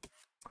 Nice.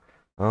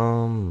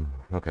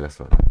 Okay, let's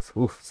relax.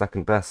 Oof,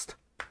 second best.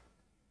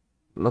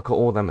 Look at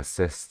all them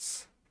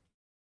assists.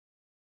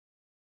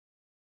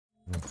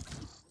 Not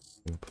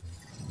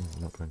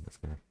playing this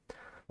game.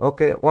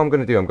 Okay, what I'm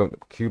gonna do, I'm gonna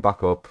queue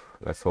back up.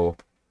 Let's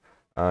hope,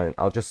 and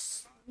I'll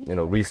just, you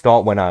know,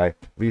 restart when I'm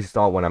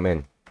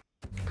in.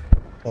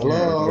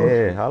 Hello.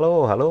 Yeah,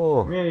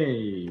 hello.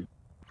 Hey.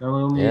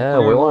 Hello, Yeah,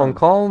 we're all on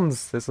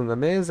comms. This is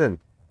amazing.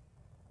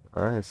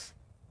 Nice.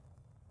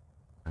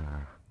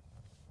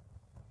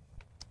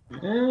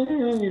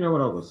 You know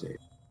what I'll say.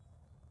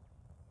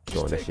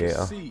 Go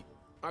initiator.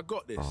 I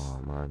got this. Oh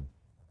man.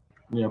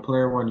 Yeah,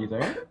 player one, you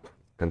there?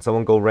 Can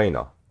someone go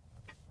Reyna?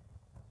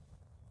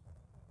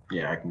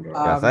 Yeah, I can go.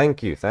 Yeah,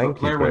 thank you, player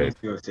one Greg. needs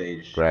to go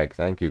Sage. Greg,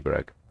 thank you,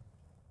 Greg.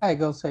 I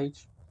go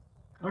Sage.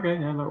 Okay,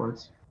 yeah, that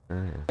works.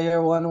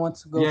 Player one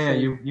wants to go Yeah,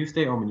 Sage. you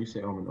stay Omen. You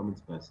stay Omen.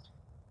 Omen's best.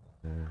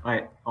 Yeah.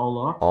 Alright, all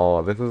lock.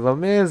 Oh, this is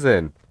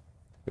amazing.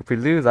 If we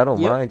lose, I don't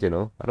Yep. mind, you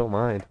know. I don't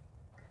mind.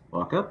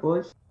 Lock up,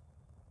 boys.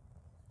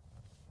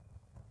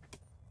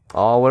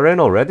 Oh, we're in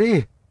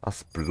already?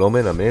 That's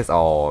blooming amazing.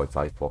 Oh, it's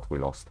Icebox. We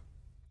lost.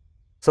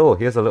 So,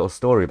 here's a little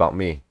story about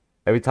me.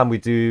 Every time we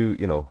do,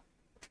 you know,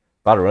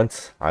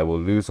 Valorant, I will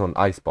lose on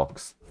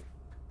Icebox.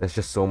 There's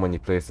just so many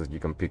places you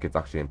can pick. It's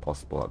actually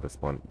impossible at this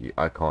point.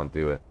 I can't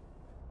do it.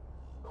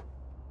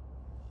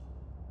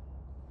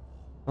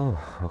 Oh,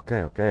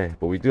 okay.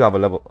 But we do have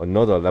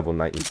another level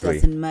 93. It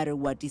doesn't matter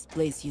what this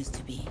place used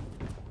to be.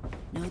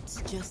 No,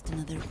 it's just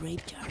another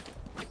graveyard.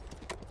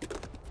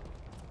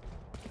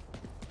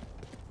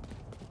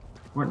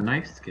 What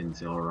knife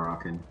skins y'all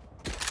rocking?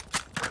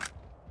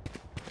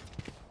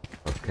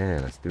 Okay,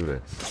 let's do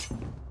this.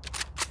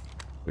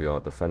 We are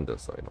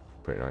defenders, so you know,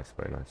 pretty nice,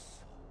 very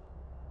nice.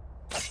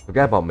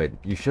 Forget about mid.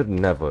 You should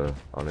never,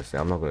 honestly,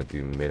 I'm not gonna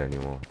do mid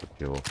anymore. It's a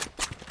joke.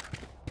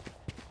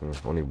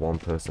 There's only one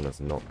person that's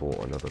not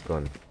bought another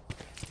gun.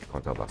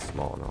 Can't tell that's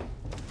smart or not.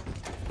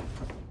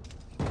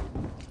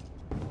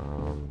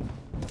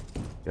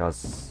 He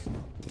has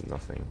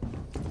nothing.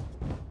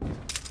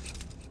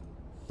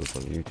 Look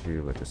on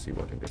YouTube, let's just see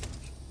what he did.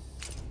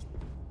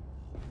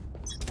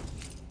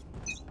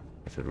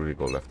 I should really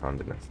go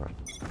left-handed next time.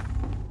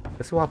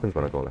 Let's see what happens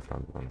when I go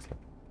left-handed, honestly.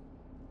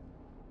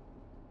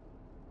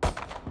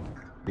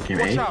 Became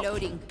Watch 8. out.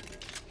 Loading.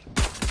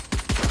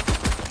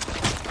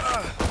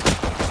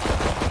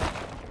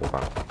 Oh,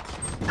 wow.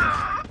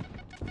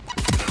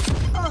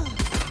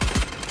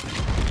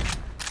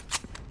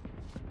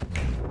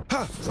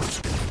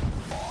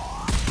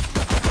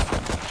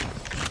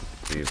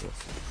 Jesus.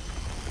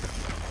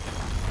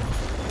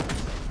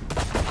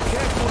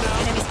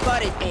 Enemy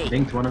spotted A.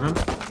 Linked one of them.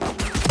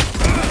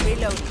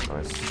 Reloading.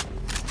 Nice.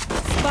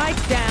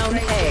 Spike down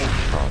A.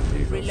 Oh,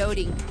 Jesus.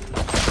 Reloading.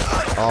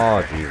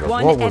 Oh, Jesus.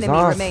 One What was enemy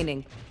that?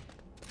 remaining.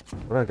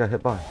 What did I get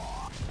hit by?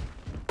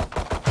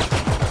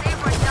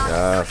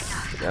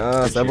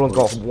 Yes, everyone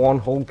got one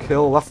whole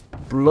kill. That's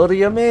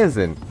bloody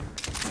amazing.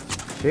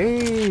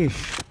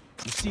 Sheesh.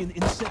 You see an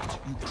insect,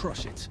 you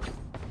crush it.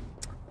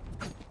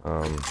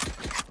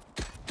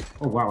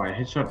 Oh wow, I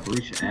headshot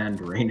Breach and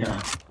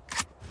Reyna.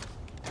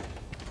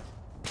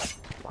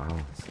 Wow.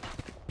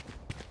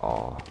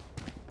 Oh.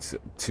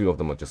 Two of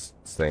them are just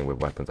staying with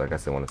weapons. I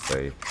guess they want to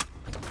save.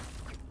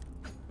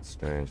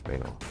 Strange, but you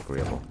know,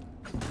 agreeable.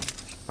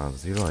 I have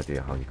zero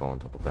idea how he got on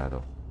top of that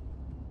though.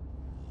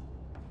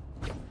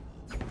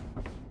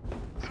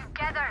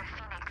 Together,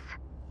 Phoenix.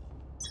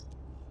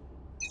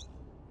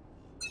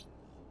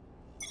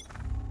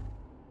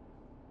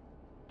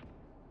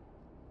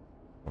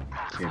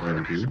 Okay,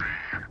 let B.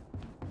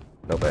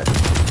 No bad.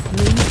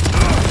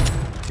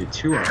 Okay,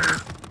 2 are.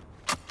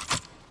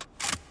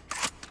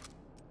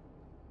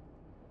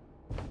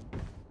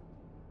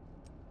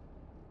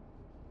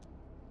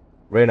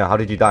 Reyna, how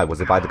did you die? Was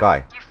it by the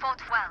guy? You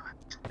fought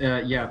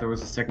well. Yeah, there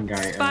was a second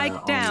guy. Spike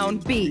on down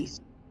the- B.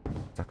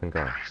 Second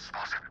guy.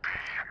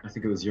 I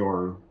think it was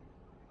Yoru.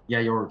 Yeah,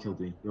 Yoru killed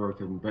me. Yoru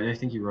killed me, but I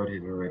think you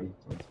rotated already.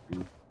 So it's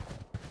B.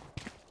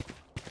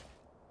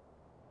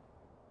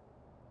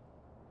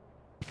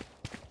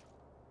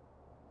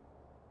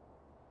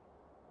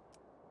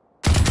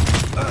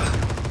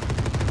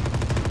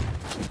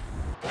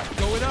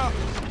 Going up.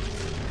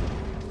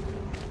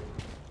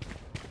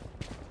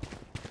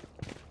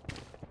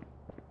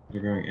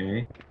 You're going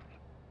A.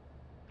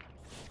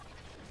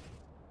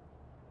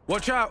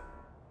 Watch out.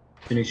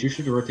 Phoenix, you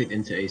should rotate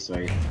into A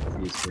site.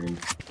 B screen.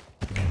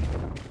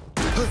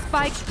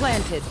 Spike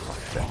planted.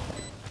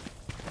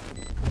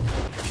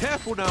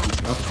 Careful now. Up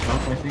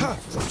top, I think.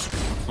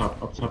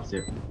 Up top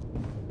zip.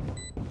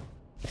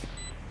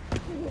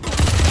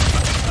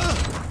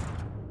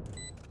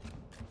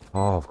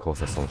 Oh, of course,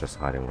 there's someone just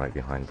hiding right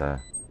behind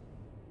there.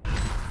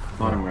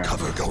 Bottom right.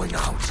 Cover going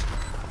out.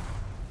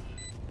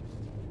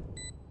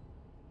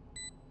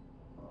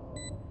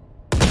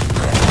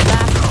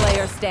 Last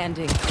player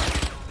standing.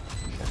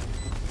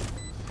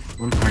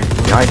 One behind.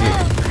 Behind you.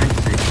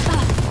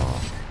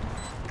 Oh.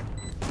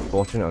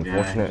 Unfortunate.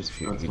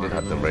 Yeah, He did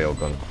have the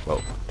railgun.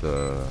 Well,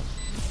 the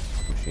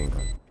machine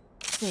gun.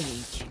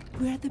 Sage,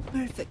 we're the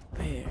perfect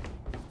pair.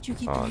 You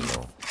keep Oh it.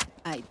 no,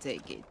 I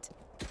take it.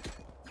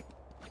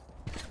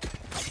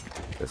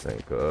 this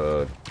ain't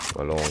good.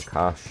 Alone,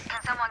 cash.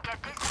 Can someone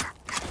get this?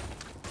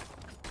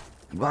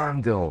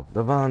 Vandal,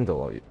 the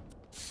Vandal.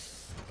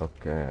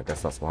 Okay, I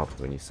guess that's what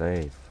happens when you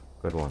save.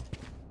 Good one.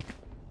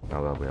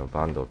 Now that we have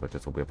Vandal, but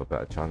just hope we have a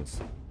better chance.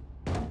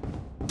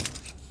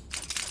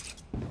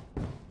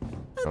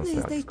 At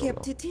least they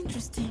kept it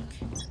interesting.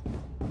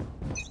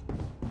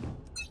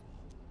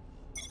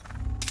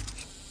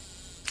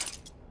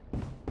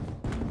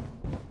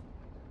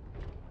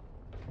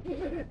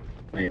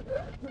 Wait.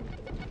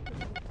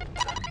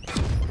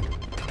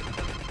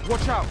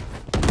 Watch out.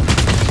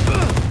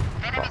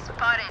 Enemy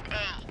spotted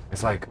A.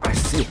 It's like,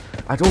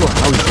 I don't know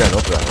how he's getting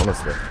up there,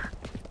 honestly.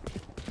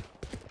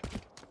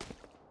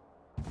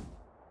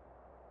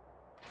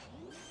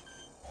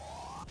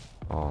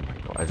 Oh my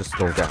god, I just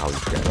don't get how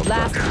he's getting up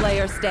Last there.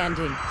 player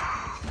standing.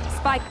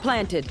 Spike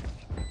planted.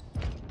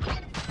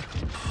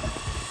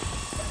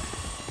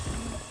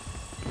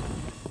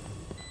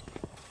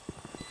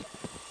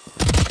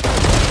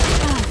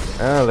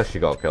 Unless you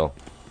got a kill.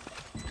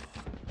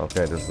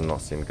 Okay, this does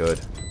not seem good.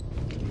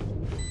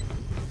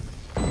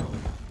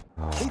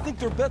 They think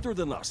they're better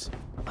than us.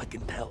 I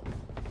can tell.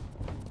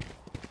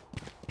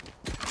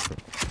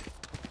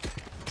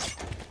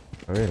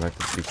 I really like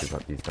the speeches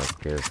that these guys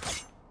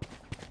give.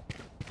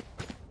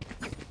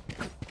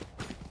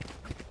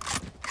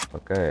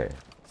 Okay,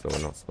 so we're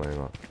not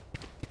splitting up.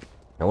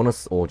 I want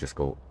us all just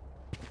go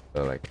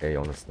like A,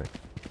 honestly.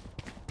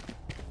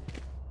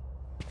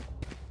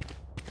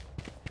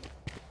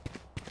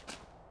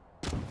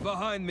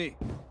 Behind me.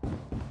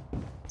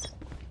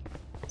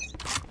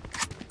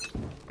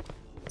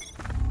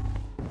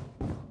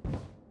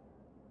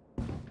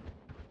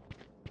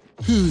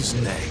 Who's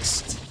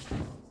next?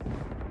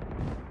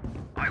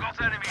 I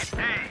got enemies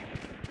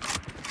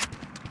A.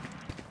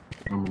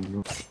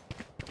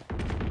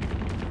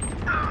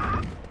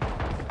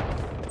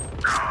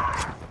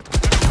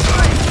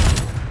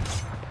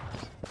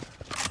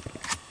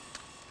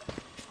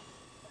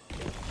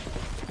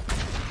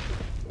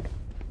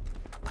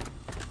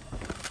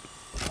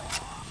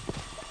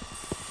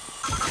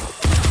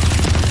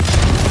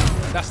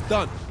 That's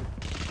done.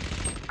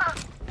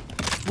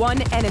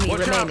 One enemy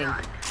Watch remaining.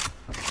 out.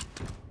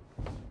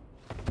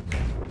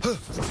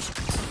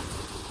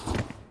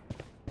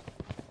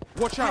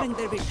 Watch out.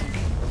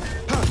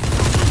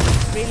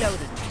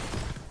 Reloading.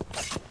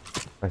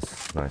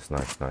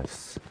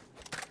 Nice.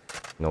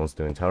 No one's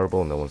doing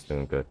terrible, no one's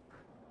doing good.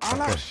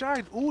 I'll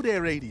outshine all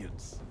their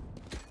radiance.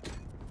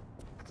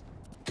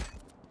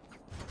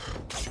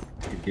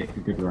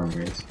 Good round,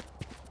 guys.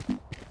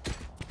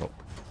 Nope.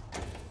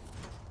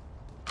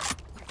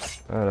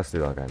 Let's do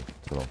that again.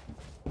 Too long.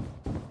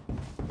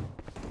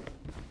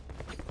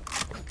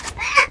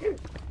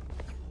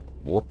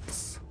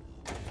 Whoops.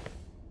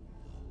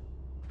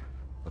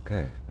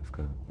 Okay, let's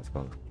go.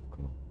 Come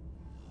on.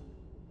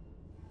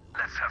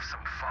 Let's have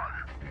some fun.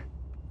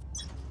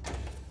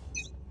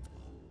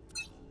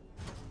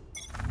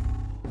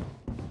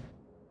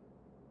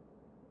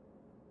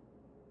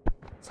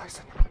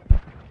 Tyson.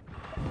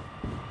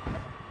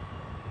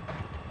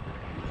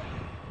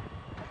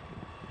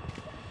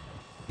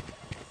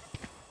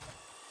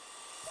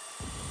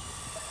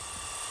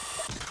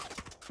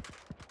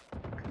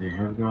 They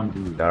have gone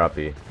to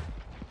Therapy.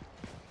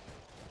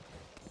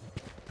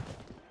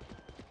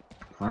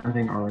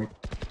 planting, alright.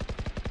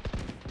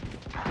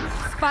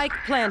 Spike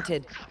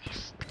planted.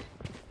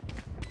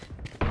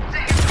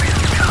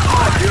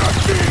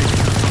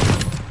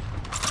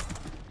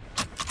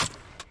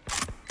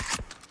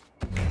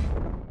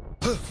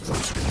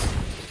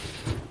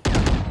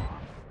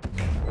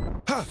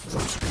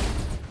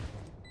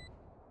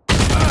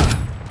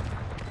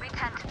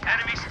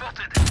 Enemy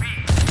spotted B.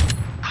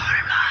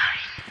 Timeline.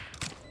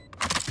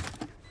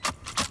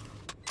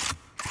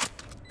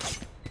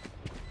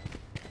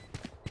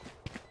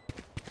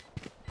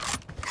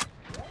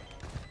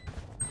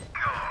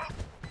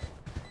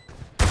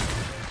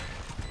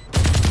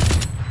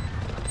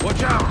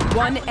 Watch out.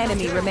 One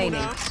enemy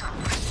remaining.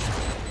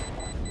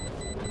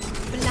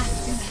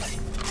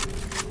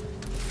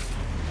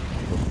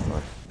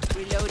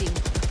 Reloading.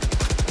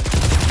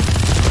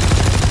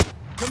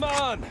 Come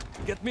on!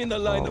 Get me in the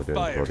line of Doing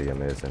fire. bloody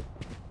amazing.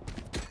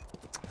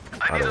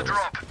 I need a don't know.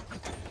 drop.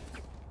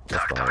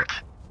 That's fine.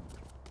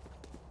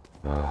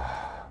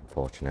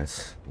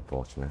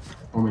 Unfortunate.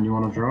 Omen, you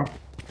wanna drop?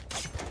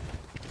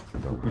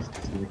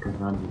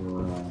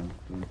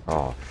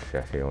 Oh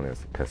shit, he only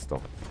has a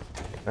pistol.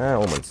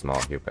 Omen's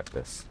smart, he'll get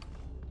this.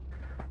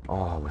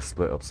 Oh, we're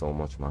split up so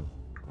much, man.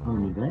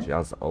 She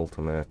has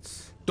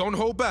ultimates. Don't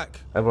hold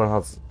back. Everyone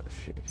has.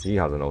 He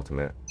has an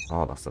ultimate.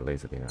 Oh, that's the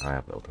laser beam. I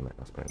have the ultimate.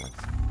 That's pretty nice.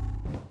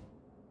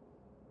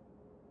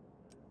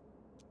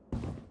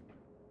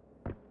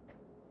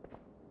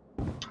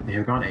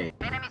 They've got A.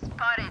 Enemy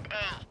spotted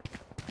A.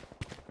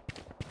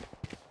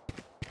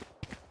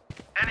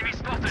 Enemy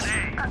spotted A.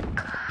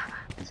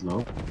 It's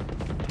low.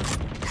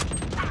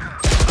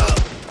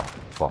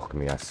 Fuck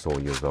me, I saw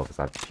you as well because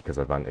I had Chica's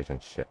advantage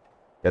and shit.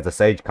 There's a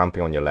Sage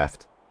camping on your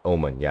left.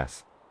 Omen,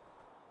 yes.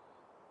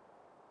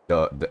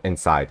 The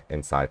inside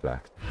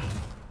left.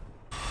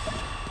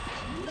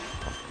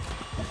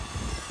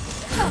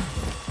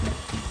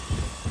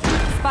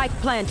 Spike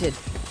planted.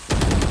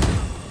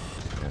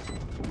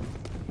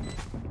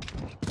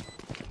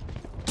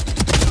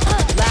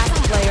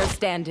 Last player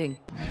standing.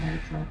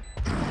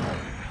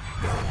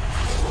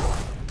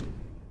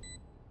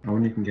 Oh,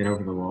 when you can get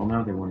over the wall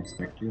now, they won't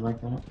expect you like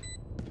that.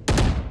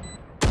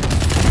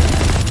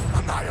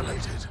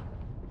 Annihilated.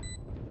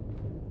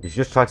 You should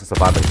just try to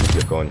survive and keep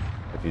your gun.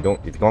 If you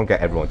don't get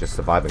everyone, just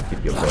survive and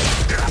keep your gun.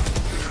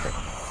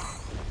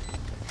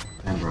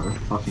 Man, bro, they're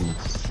fucking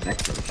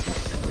specters.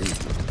 That's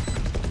crazy.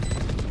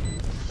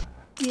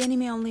 The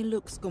enemy only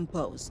looks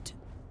composed.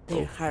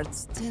 Their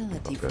hearts tell a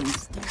different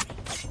story.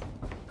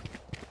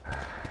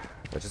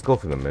 Let's just go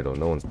through the middle.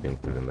 No one's been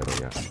through the middle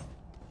yet.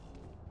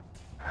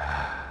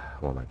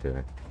 What am I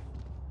doing?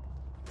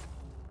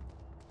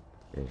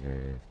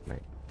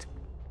 Mate.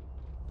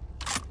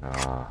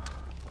 Ah,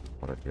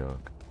 what a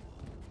joke.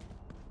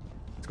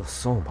 It's got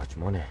so much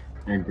money.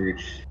 And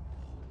breach.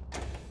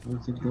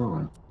 Where's it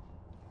going?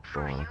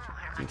 Oh,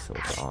 diesel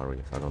to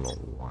Arius. I don't know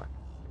why.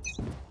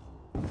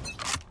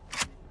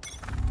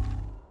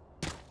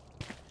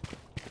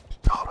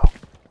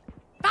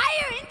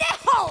 Fire in the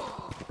hole!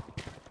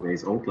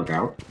 Raise ult, look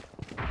out.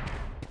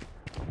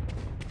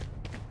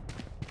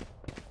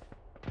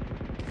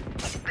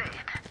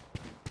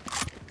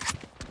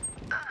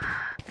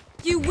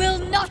 You will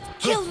not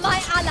kill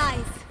my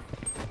allies!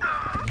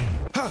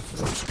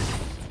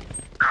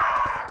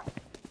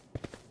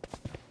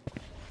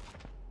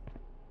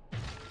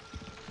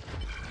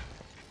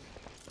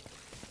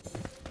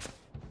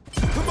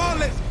 Come on,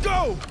 let's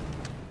go!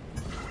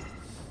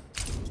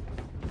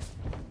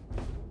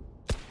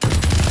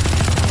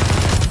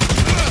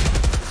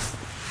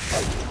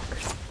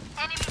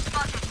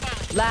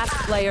 Last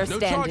player No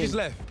standing. charges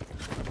left.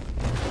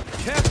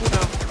 Careful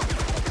now.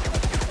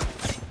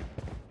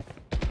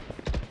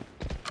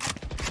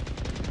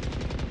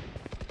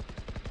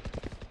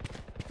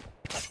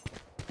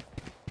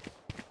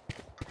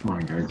 Come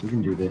on, guys, we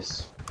can do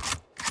this.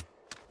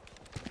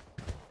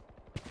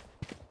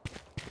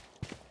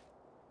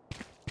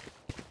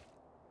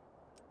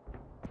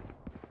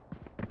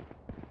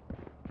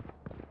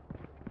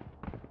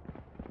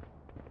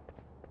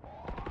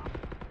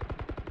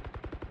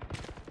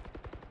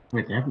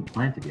 Wait, they haven't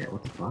planted yet.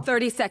 What the fuck?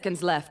 30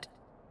 seconds left.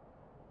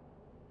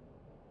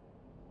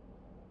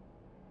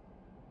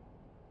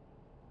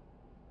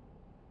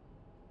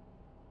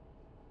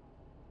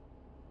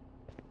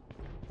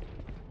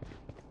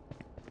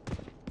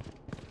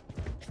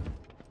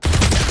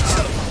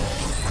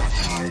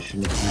 I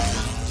shouldn't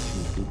have.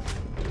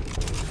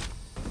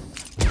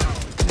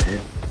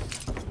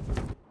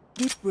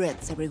 Deep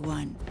breaths,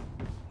 everyone.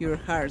 Your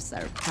hearts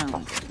are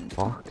pounding.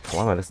 Fuck.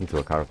 Why am I listening to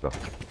a character?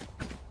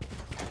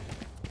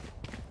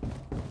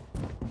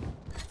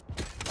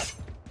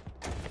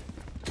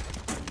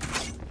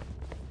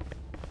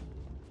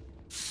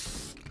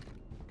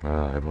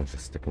 Everyone's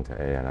just sticking to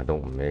A and I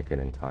don't make it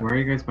in time. Where are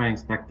you guys buying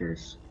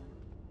specters?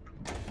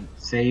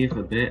 Save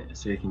a bit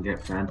so you can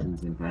get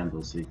phantoms and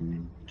vandals so you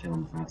can kill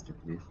them faster,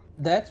 please.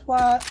 That's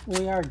what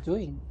we are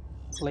doing,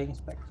 playing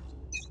specters.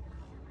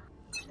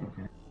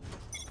 Okay.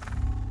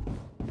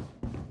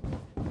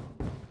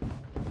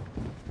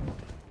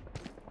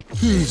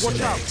 Who's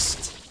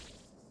next?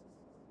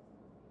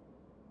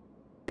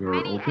 You're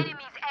Many open?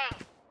 enemies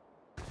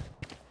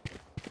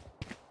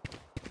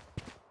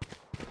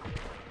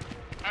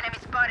A. Enemy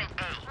spotted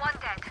A. One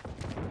dead.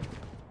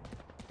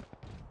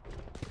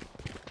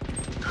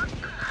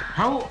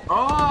 How?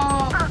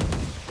 Oh!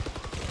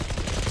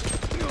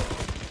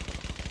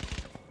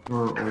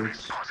 Or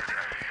ults.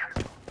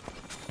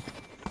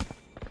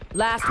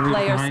 Last Three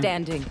player behind.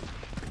 standing.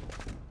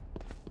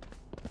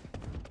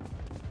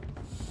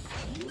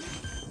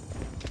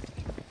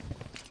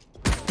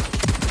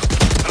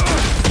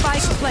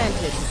 Spike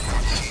planted.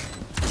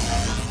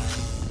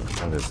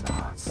 That is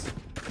nuts.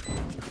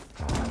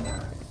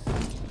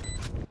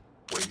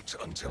 Wait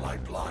until I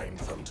blind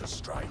them to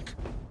strike.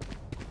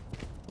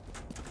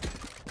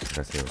 I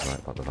guess he was right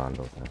about the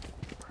vandals there.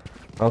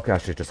 Okay, I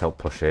should just help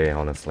push A,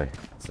 honestly.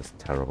 This is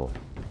terrible.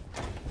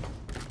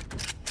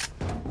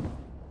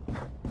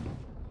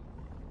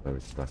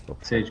 Very stressful.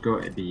 Sage,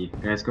 go B.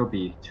 Guys, go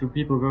B. 2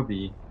 people go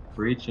B.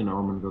 Breach and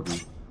Omen go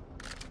B.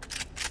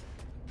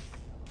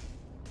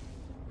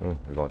 We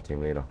got a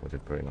team leader, which is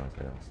pretty nice,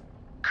 I guess.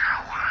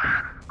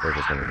 They're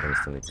just gonna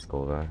instantly just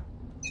go there.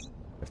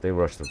 If they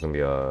rush, there's gonna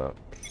be a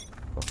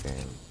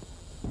fucking.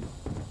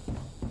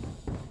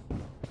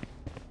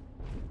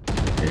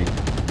 Okay.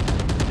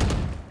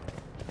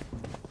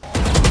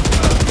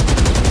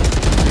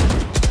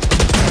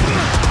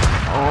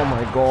 Oh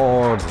my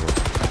god!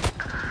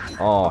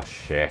 Oh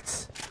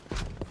shit!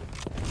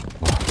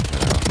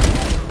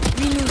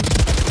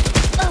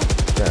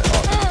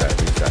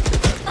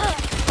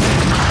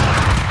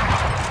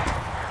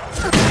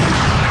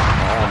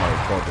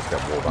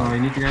 I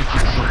need you guys to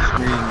stop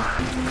screaming.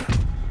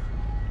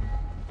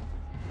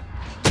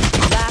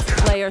 Last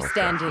player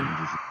standing.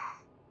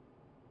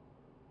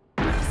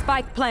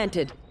 Spike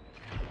planted.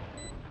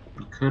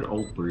 You could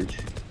ult breach.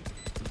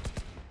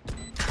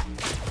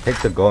 Take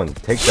the gun.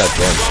 Take that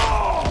gun.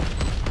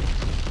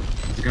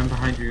 There's a gun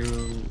behind you.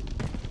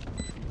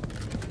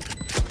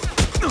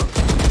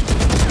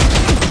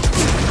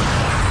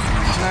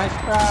 Nice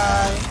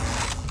try.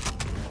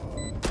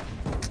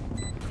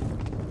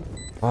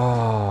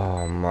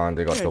 Oh man,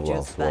 they got double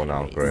just L4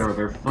 now. batteries. Great. Bro,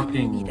 they're Need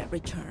fucking. a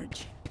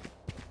recharge.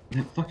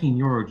 That fucking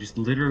Euro just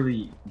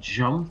literally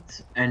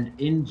jumped, and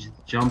in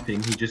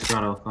jumping, he just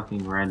got a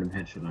fucking random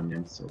headshot on me.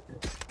 I'm so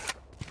pissed.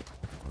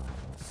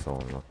 So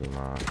unlucky,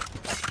 man.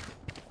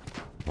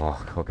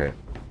 Oh, okay.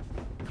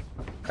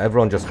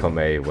 Everyone just come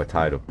A. We're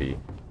tired of B.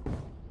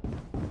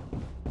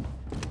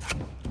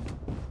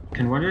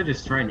 Can one of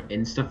just try an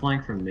insta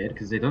flank from mid?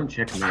 Because they don't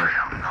check mid.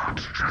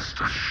 Just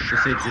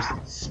say just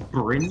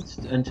sprint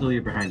until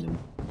you're behind them.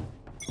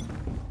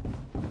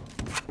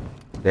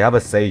 They have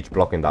a Sage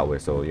blocking that way,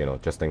 so you know,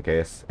 just in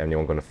case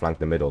anyone gonna flank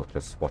the middle,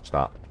 just watch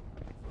that.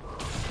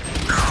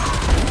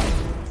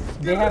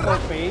 They have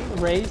OP.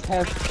 Raze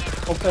has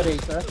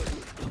operator.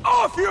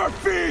 Off your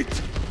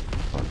feet!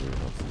 Oh,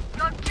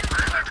 Jesus.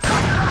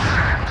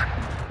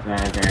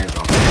 Guys,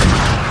 off.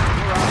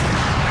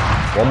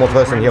 One more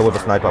person here with a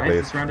sniper,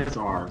 please. This round is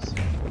ours.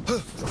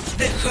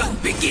 The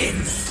hunt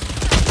begins.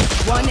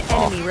 One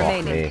enemy Fuck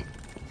remaining. me.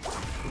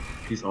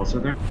 He's also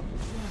there.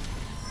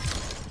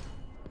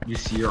 You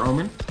see your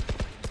omen?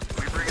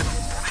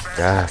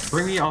 Yes.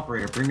 Bring me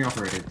operator. Bring me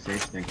operator. Sage,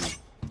 thank you.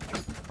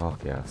 Oh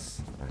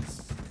yes.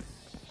 Nice.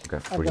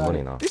 Got I free got money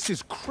it. now. This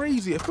is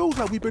crazy. It feels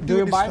like we've been Do you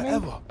doing this buy me?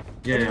 forever.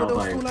 Yeah, Anyone I'll else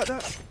buy feel you. like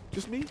that?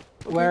 Just me? Okay.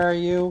 Where are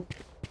you?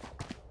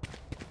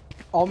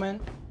 Omen.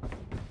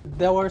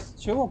 There was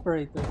 2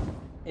 operators.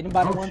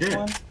 Anybody Oh, wants shit.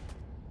 one?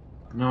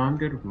 No, I'm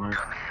good with mine.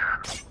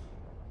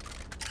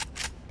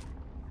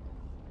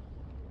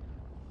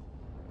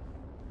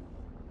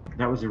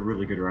 That was a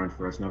really good round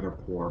for us. Now they're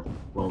poor.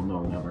 Well,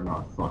 no, now they're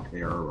not. Fuck,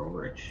 they are real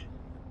rich.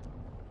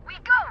 We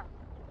go.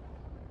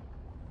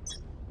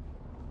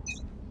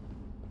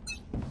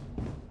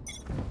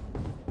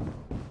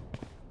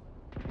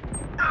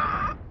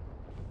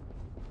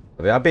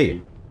 Are they at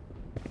B?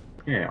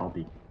 Yeah, I'll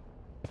be.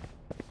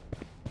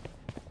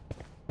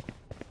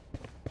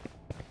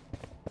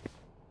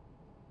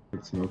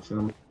 Good smokes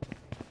them.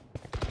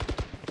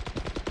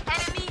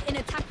 Enemy in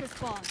attacker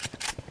spawn.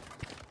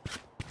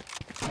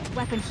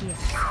 Weapon here.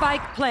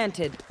 Spike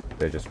planted.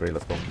 They just free.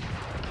 Let's go.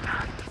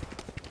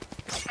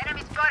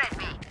 Enemy spotted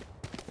me.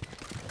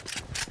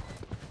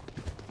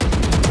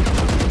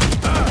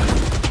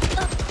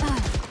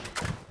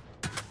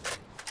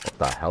 What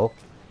the hell?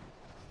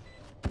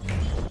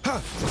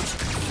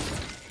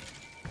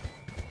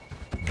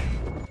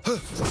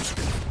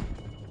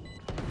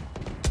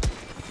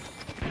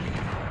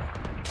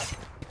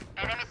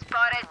 Enemy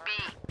spotted B.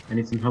 I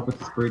need some help with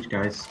this bridge,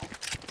 guys.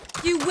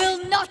 You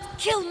will not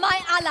kill my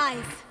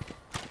allies.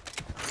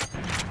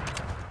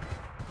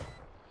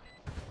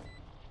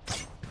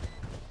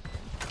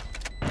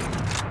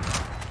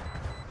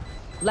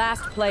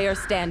 Last player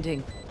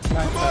standing. Come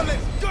on,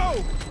 let's go!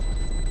 I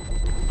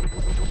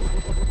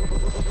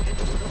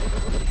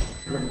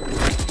don't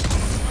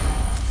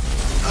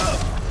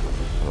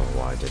know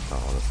why I did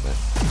that, honestly.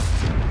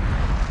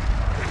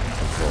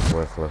 So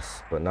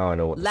worthless. But now I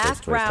know what the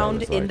Last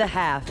round in the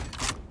half.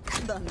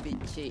 Don't be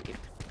cheap.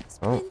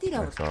 Oh, Spend it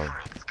out. next round.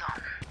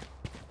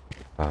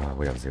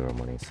 We have 0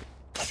 monies.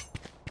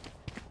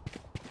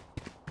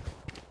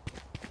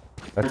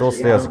 Let's all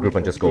stay as a group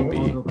and just go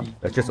B.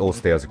 Let's just all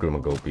stay as a group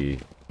and go B.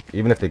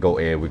 Even if they go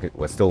A,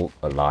 we're still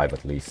alive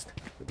at least.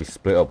 If we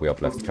split up, we have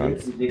less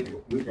chance.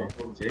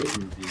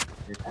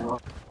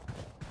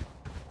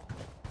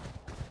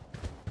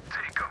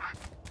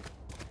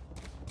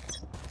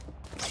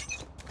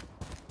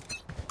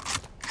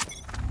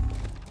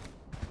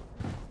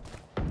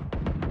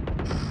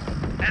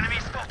 Enemy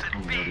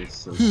spotted B.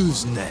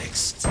 Who's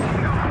next? They will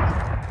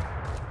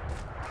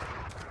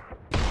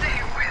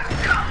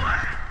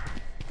cover.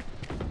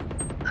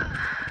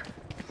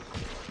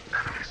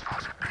 Enemy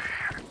spotted B.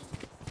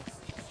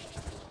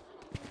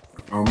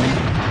 Oh man, I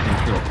can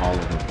kill all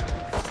of them.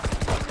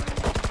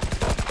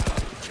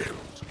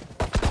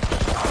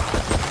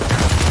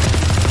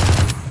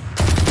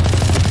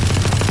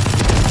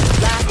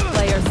 Last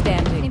player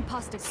standing.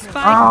 Imposter kill.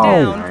 Spike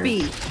down Nice. B.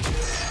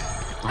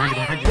 Behind you,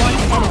 behind you. One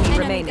enemy Enemy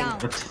remaining. down.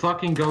 Let's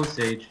fucking go,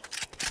 Sage.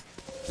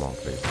 Come on,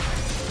 please.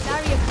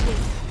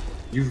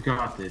 You've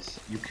got this.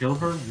 You kill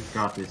her, you've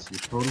got this. You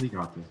totally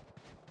got this.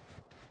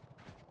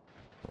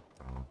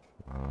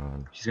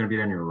 She's gonna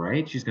be on your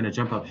right. She's gonna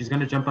jump up. She's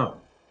gonna jump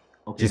up.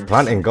 Okay, She's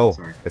planting. Go.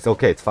 Sorry. It's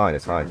okay. It's fine.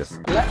 It's fine. Just.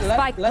 Spike Let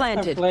her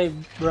planted. play,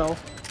 bro.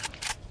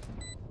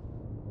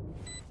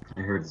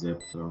 I heard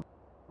zip, so.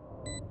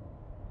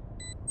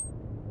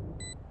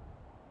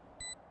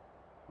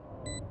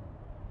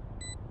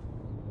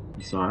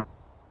 You saw it?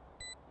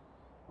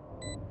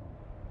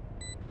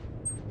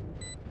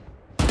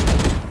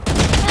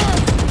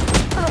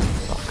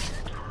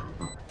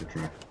 Good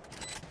try.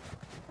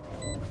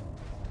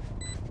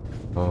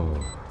 Oh.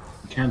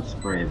 You can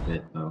spray a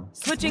bit, though.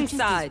 Switching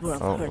sides.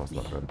 Oh, that's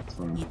not good.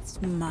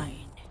 It's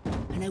mine,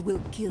 and I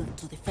will kill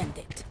to defend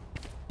it.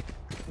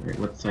 Alright,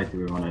 what side do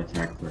we want to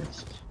attack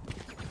first?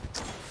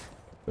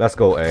 Let's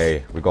go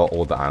A. We got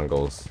all the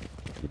angles.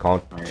 You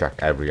can't Right. check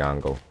every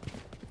angle.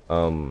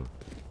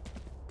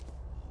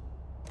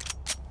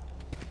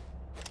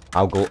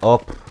 I'll go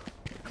up.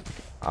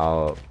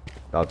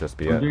 That'll just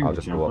be I'm it. doing I'll the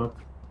just jump go up.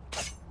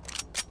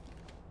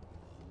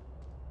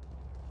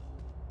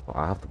 Oh,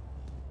 I have to.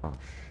 Oh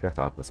shit!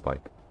 I have the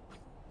spike.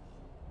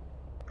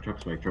 Drop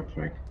spike, drop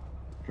spike.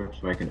 Drop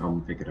spike and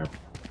Omen pick it up.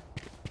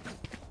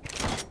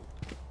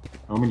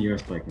 Omen, you're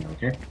spike now,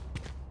 okay?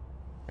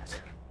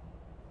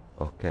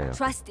 Okay.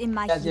 Trust in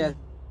my Yes, yes.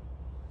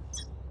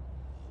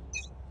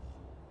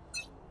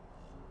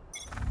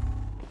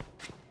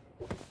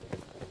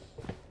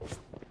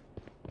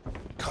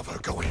 Cover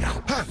going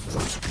out.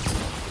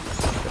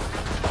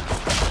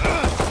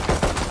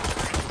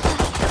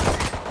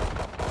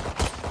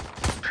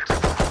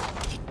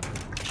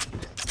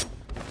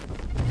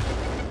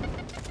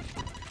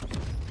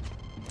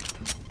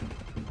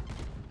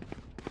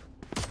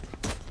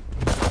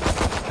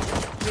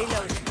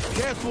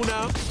 Careful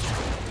now.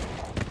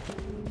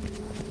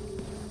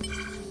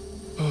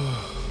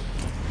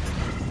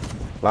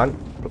 Plant.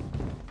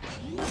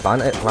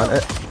 Plant it. Plant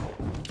it.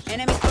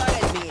 enemy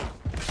spotted me.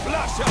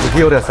 You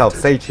healed yourself.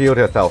 Sage healed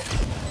yourself.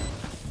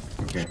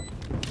 Okay.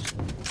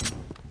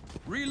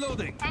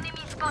 Reloading. Enemy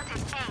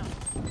spotted A.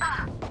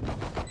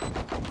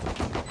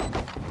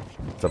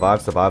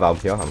 Survive. Survive. I'm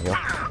here. I'm here.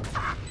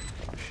 Oh,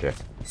 shit.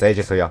 Sage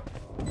is here.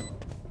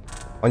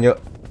 On your.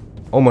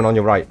 Omen on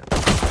your right.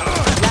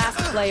 Last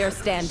player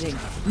standing.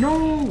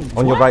 No!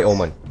 On your right,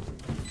 Omen.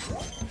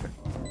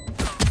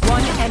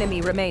 One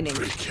enemy remaining.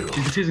 She's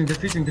defusing,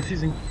 defusing,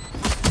 defusing.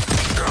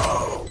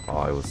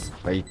 Oh, it was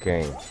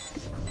faking.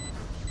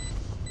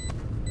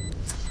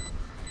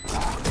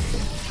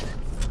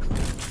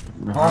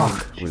 No,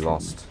 Oh, we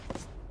lost.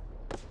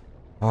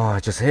 Oh, I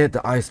just hit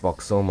the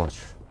icebox so much.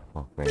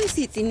 Fuck me. My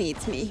city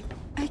needs me.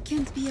 I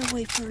can't be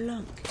away for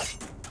long.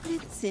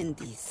 Let's end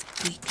this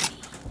quickly.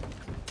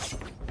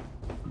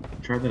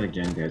 Try that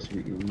again, guys.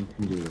 We can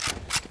do it.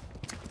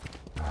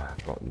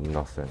 Got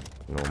nothing.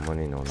 No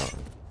money, no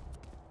nothing.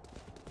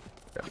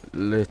 Yeah,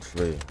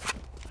 literally.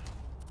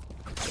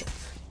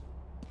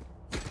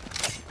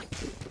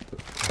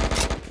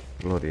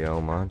 Bloody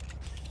hell, man.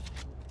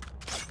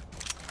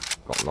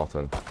 Got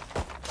nothing.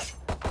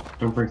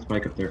 Don't bring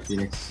Spike up there,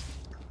 Phoenix.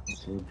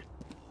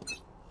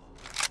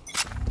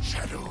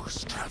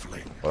 Shadows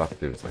traveling. All I have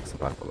to do is like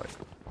survive for like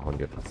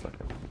 100 per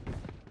second.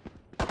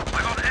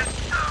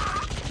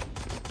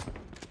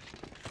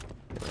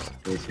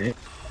 Always hit.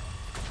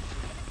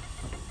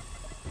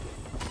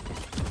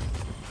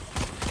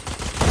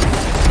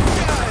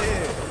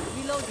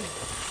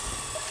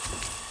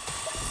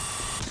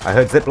 I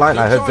heard zipline,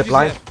 I heard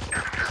zipline.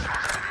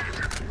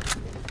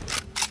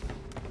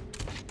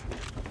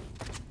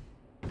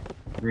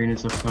 Green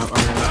is up top.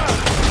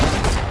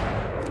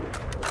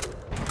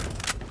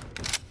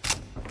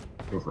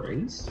 Go for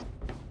ace?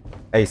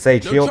 Hey,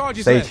 Sage, No heal.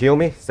 charges Sage, left. heal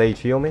me. Sage,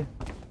 heal me.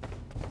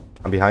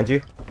 I'm behind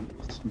you.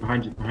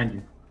 Behind you, behind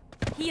you.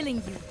 Healing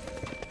you.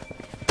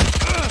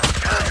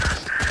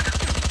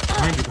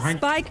 Behind you, behind you.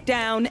 Spike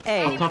down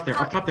A. Up top there,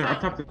 up top there, up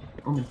top there.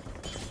 Omen.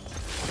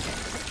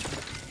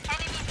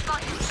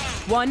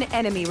 One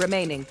enemy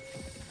remaining.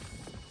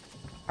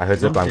 I heard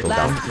zipline go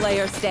down. Last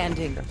player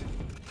standing.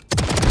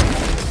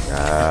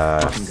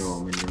 Fucking go,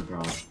 Omen, you're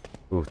god.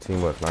 Ooh,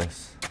 teamwork,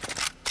 nice.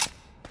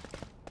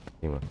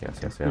 Teamwork, yes,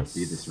 yes, Let's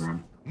beat yes. this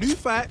round. New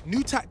fight,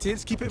 new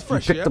tactics. Keep it You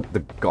fresh, picked yeah? up the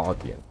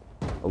Guardian.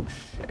 Oh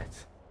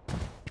shit.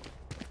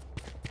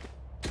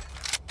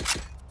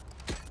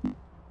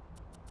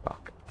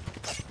 Fuck.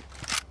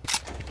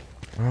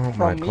 Oh, my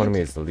From economy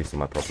mid? is the least of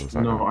my problems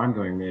right No, now. I'm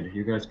going mid.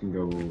 You guys can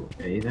go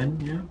A then,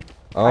 yeah?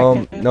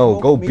 I can No,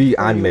 go go mid B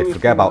for and you mid. if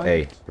Forget you about want.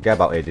 A. Forget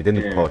about A. They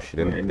didn't Yeah, push.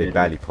 They yeah, didn't. They mid.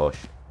 barely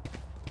pushed.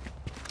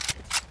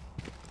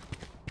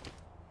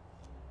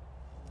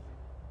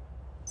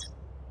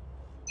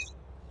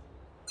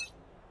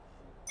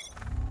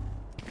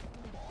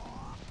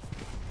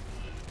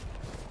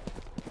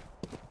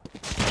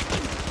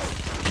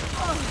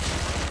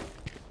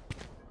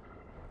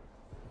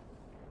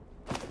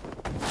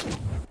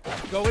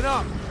 Going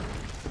up.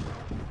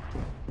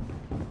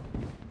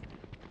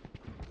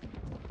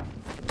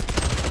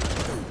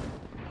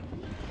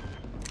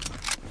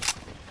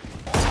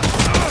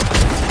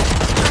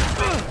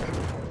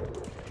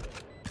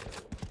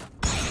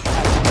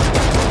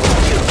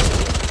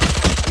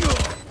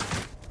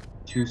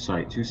 Two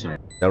side, two side.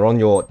 They're on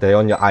your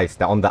ice.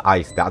 They're on the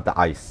ice. They're at the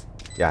ice.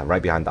 Yeah,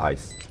 right behind the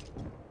ice.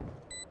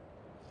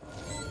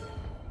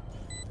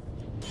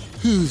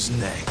 Who's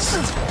next?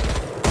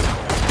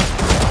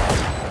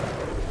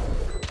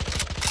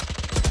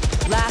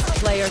 Last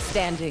player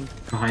standing.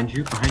 Behind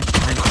you, behind you,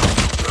 behind you.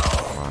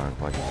 Man,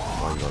 why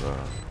you gotta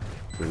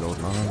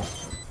reload now?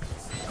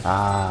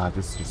 Ah,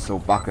 this is just so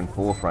back and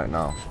forth right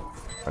now.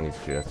 I need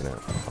to jerk in it.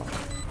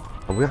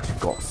 And we actually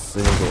got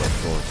single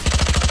explosions.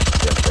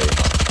 Yes, they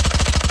have.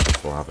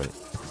 This will happen.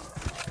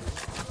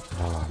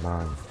 Oh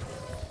man.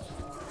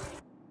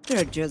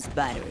 They're just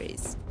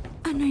batteries.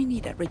 And I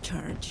need a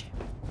recharge.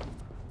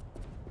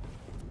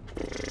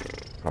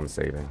 I'm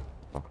saving.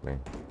 Fuck me.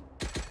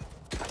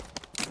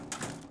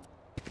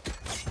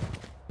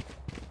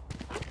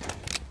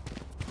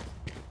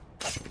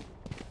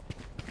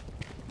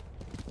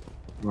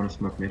 You want to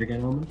smoke mid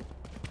again, Omen?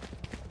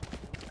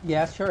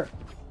 Yeah, sure.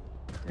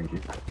 Thank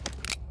you.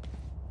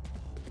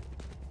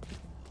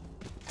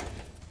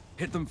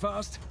 Hit them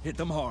fast, hit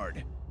them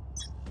hard.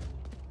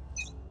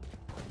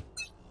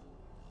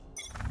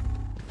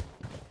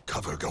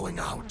 Cover going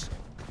out.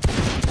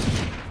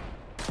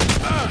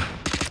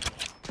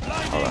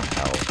 How the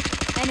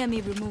hell?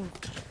 Enemy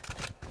removed.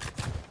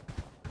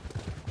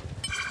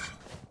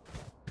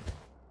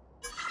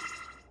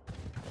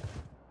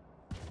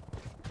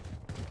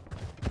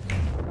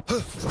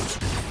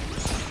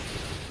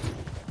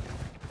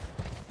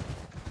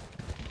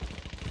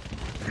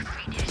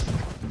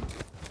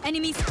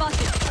 Enemy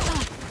spotted.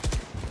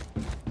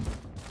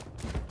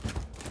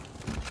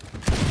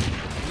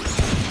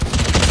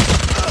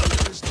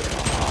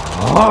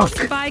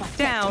 Spike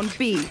down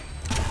B.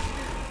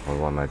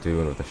 What am I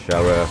doing with the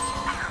sheriff?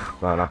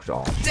 Man, actually,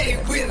 oh. They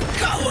will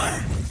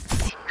cower.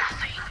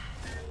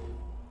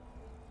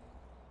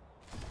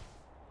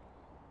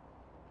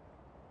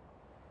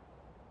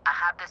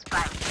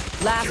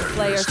 Last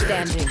player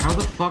standing. How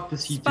the fuck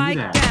does he Spike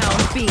do that?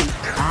 down B.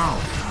 Ow.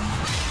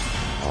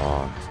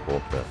 Oh, just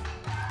forfeit.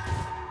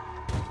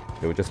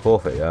 It would just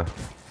forfeit, yeah?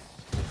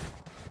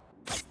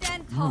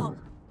 Stand tall.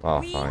 Oh,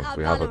 We fine. are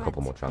We have a VALORANT.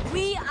 couple more chances.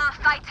 We are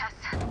fighters.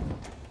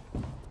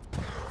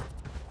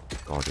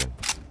 Guardian.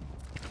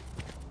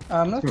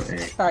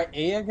 Let's start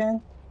A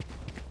again.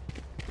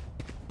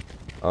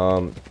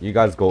 You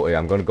guys go A.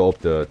 I'm gonna go up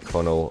the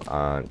tunnel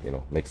and, you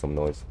know, make some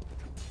noise.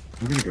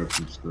 I'm gonna go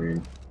from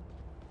screen.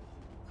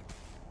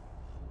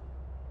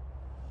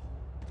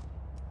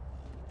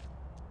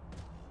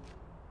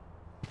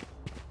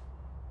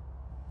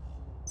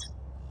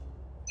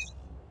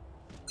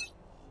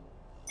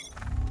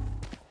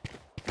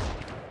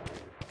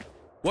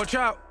 Watch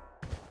out!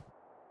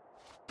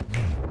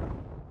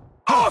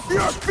 Off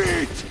your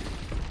feet!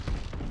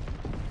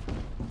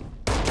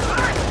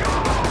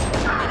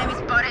 Enemy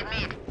spotted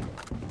mid.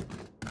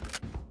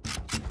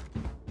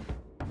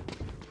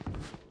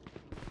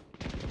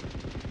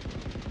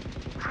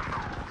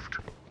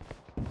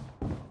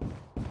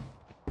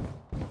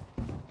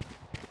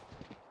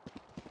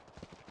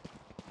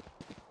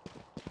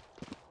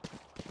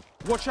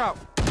 Watch out!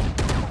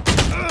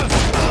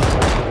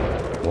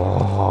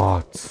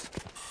 What?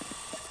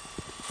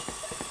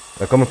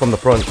 They're coming from the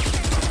front.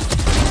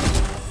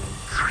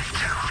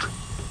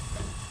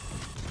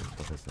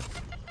 What is this?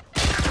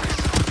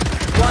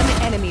 One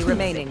enemy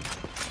remaining.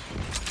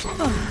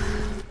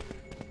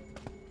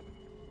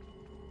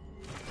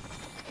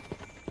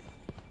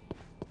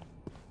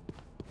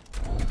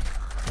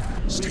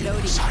 Stay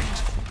in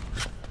sight.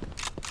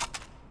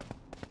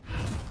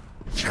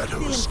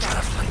 Shadows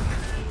traveling.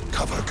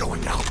 Cover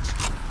going out.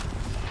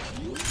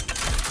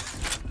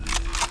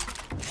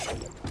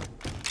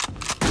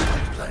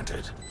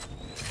 Planted.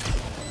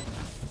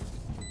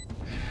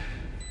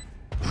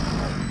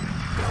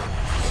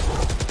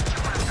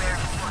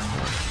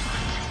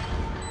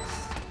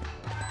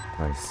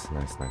 Nice.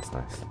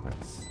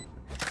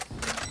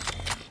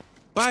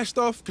 Buy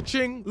stuff,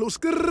 ka-ching, little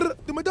skrrr,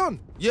 then we're done.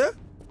 Yeah?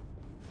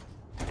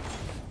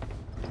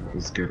 That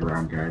was a good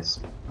round, guys.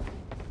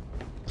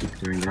 Keep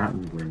doing that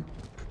and we win.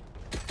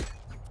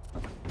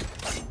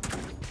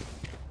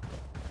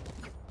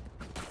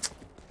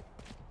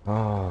 Oh,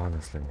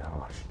 honestly,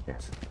 oh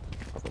shit.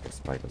 I've got the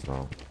spike as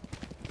well.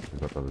 He's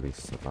got the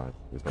least supply.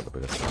 He's got the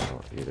biggest supply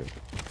out eating.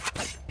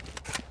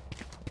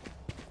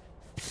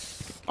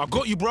 I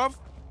got you, bruv.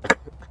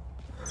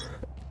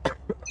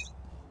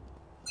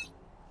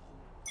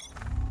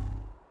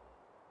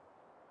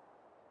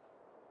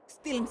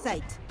 Still in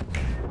sight.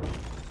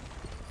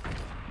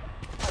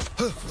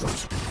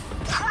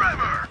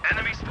 Trevor!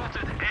 Enemy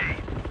spotted A.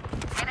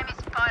 Enemy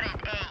spotted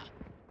A.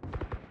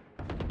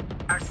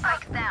 Our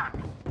spike's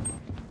down.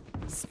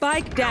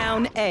 Spike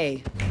down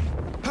A.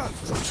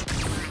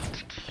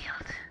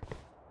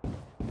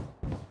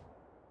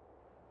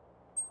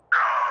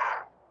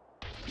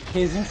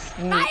 He's in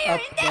Fire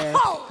up in the there.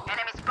 hole!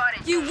 Enemy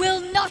spotted. You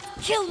will not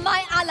kill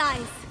my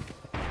allies.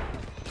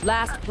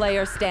 Last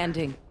player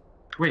standing.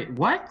 Wait,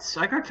 what?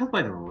 I got killed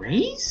by the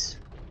rays?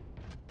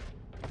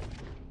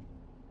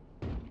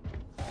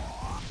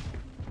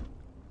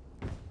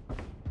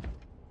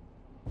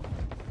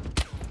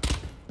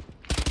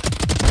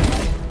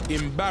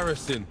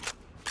 Embarrassing.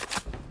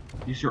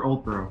 Use your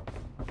ult, bro.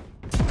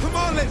 Come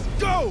on, let's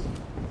go!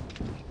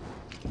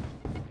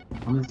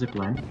 On the zip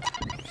line.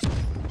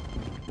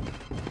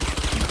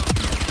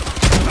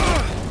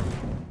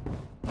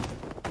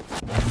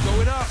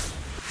 Going up.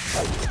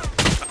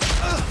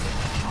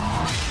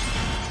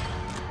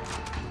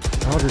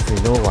 How does he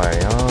know where I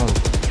am?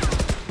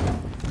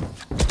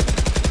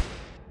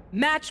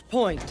 Match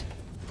point.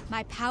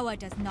 My power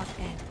does not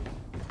end.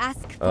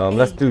 Ask for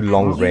Let's aid do and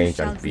long you range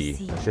shall on B.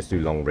 receive. Let's just do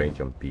long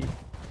range on B.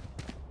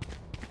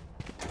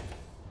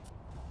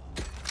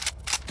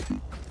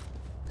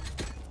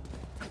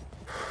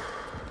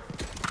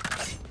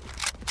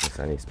 Guess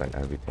I need to spend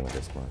everything on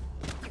this one.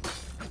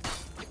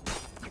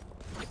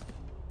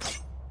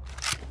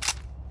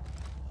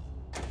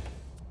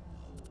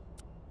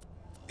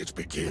 It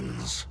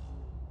begins.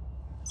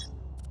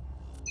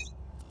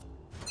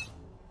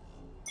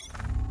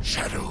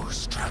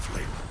 Shadows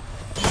traveling.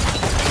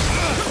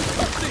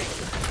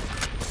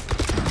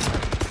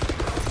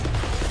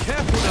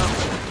 Careful now.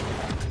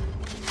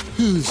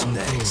 Who's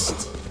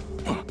next?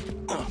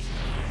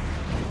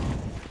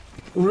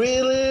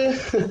 Really?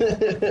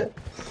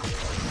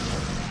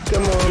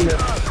 Come on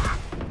now.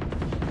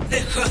 The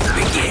hunt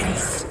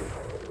begins.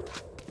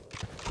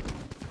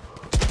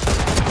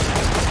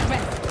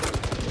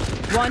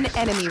 One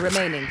enemy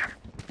remaining.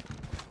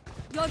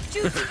 Your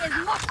duty is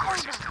not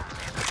over.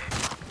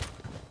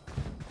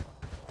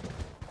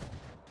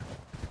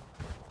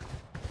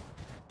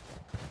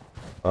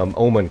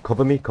 Omen,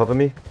 cover me, cover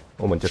me.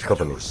 Omen, just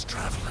cover me.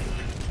 Traveling.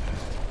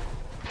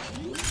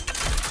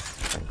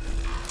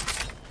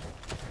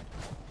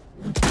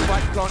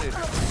 Spike planted.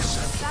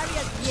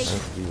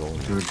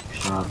 Good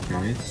shot,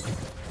 guys.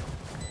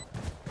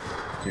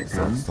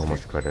 So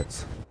much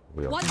credits.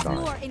 We are Once dying.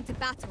 more into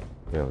battle.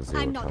 We have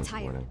 0 I'm not chance of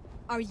tired. winning.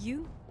 Are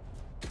you?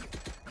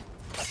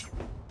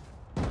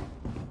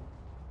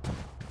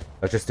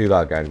 Let's just do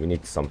that again. We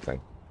need something.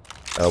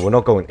 We're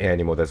not going A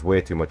anymore. There's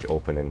way too much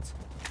openings.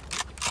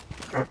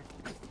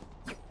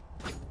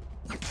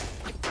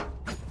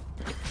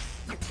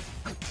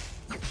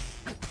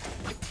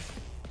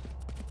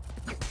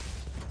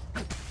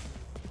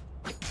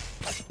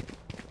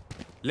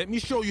 Let me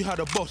show you how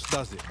the boss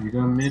does it. You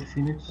go mid,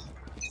 Phoenix?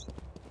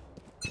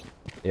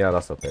 Yeah,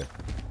 that's okay.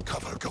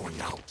 Cover going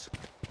out.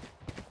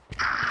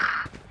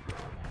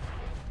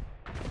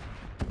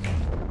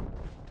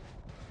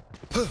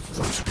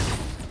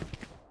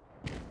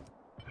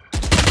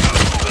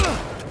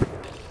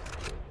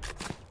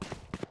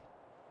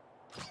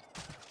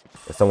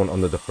 There's someone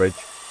under the fridge.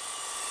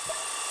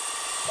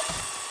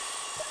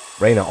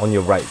 Reyna, on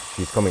your right.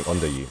 She's coming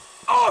under you.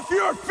 Off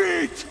your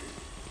feet!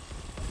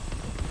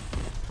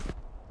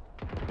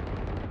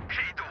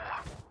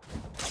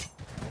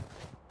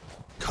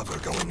 Cover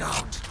going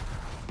out.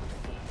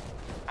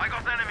 I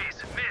got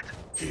enemies. Mid.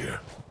 Here.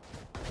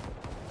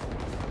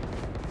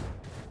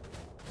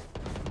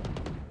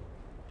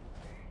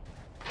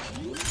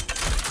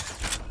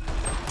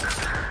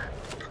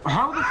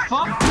 How the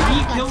fuck did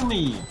he kill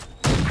me?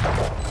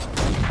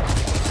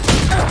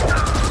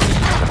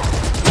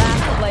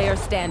 Last player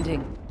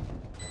standing.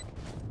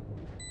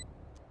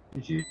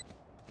 Did you?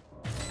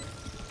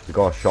 You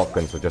got a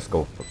shotgun, so just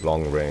go for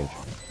long range.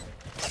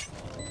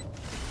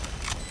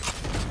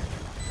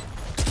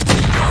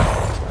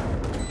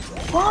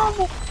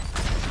 Oh.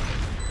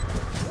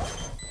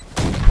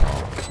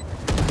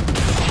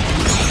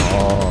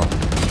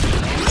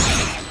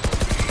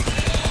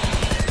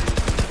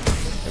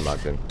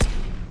 Imagine.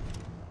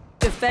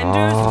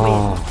 Defenders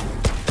win.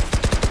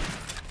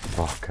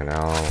 Fucking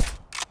hell.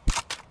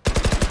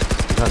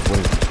 That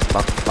win,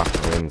 back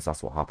wins,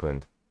 that's what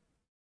happened.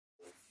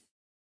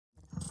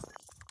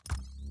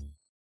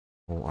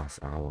 Oh, that's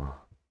our.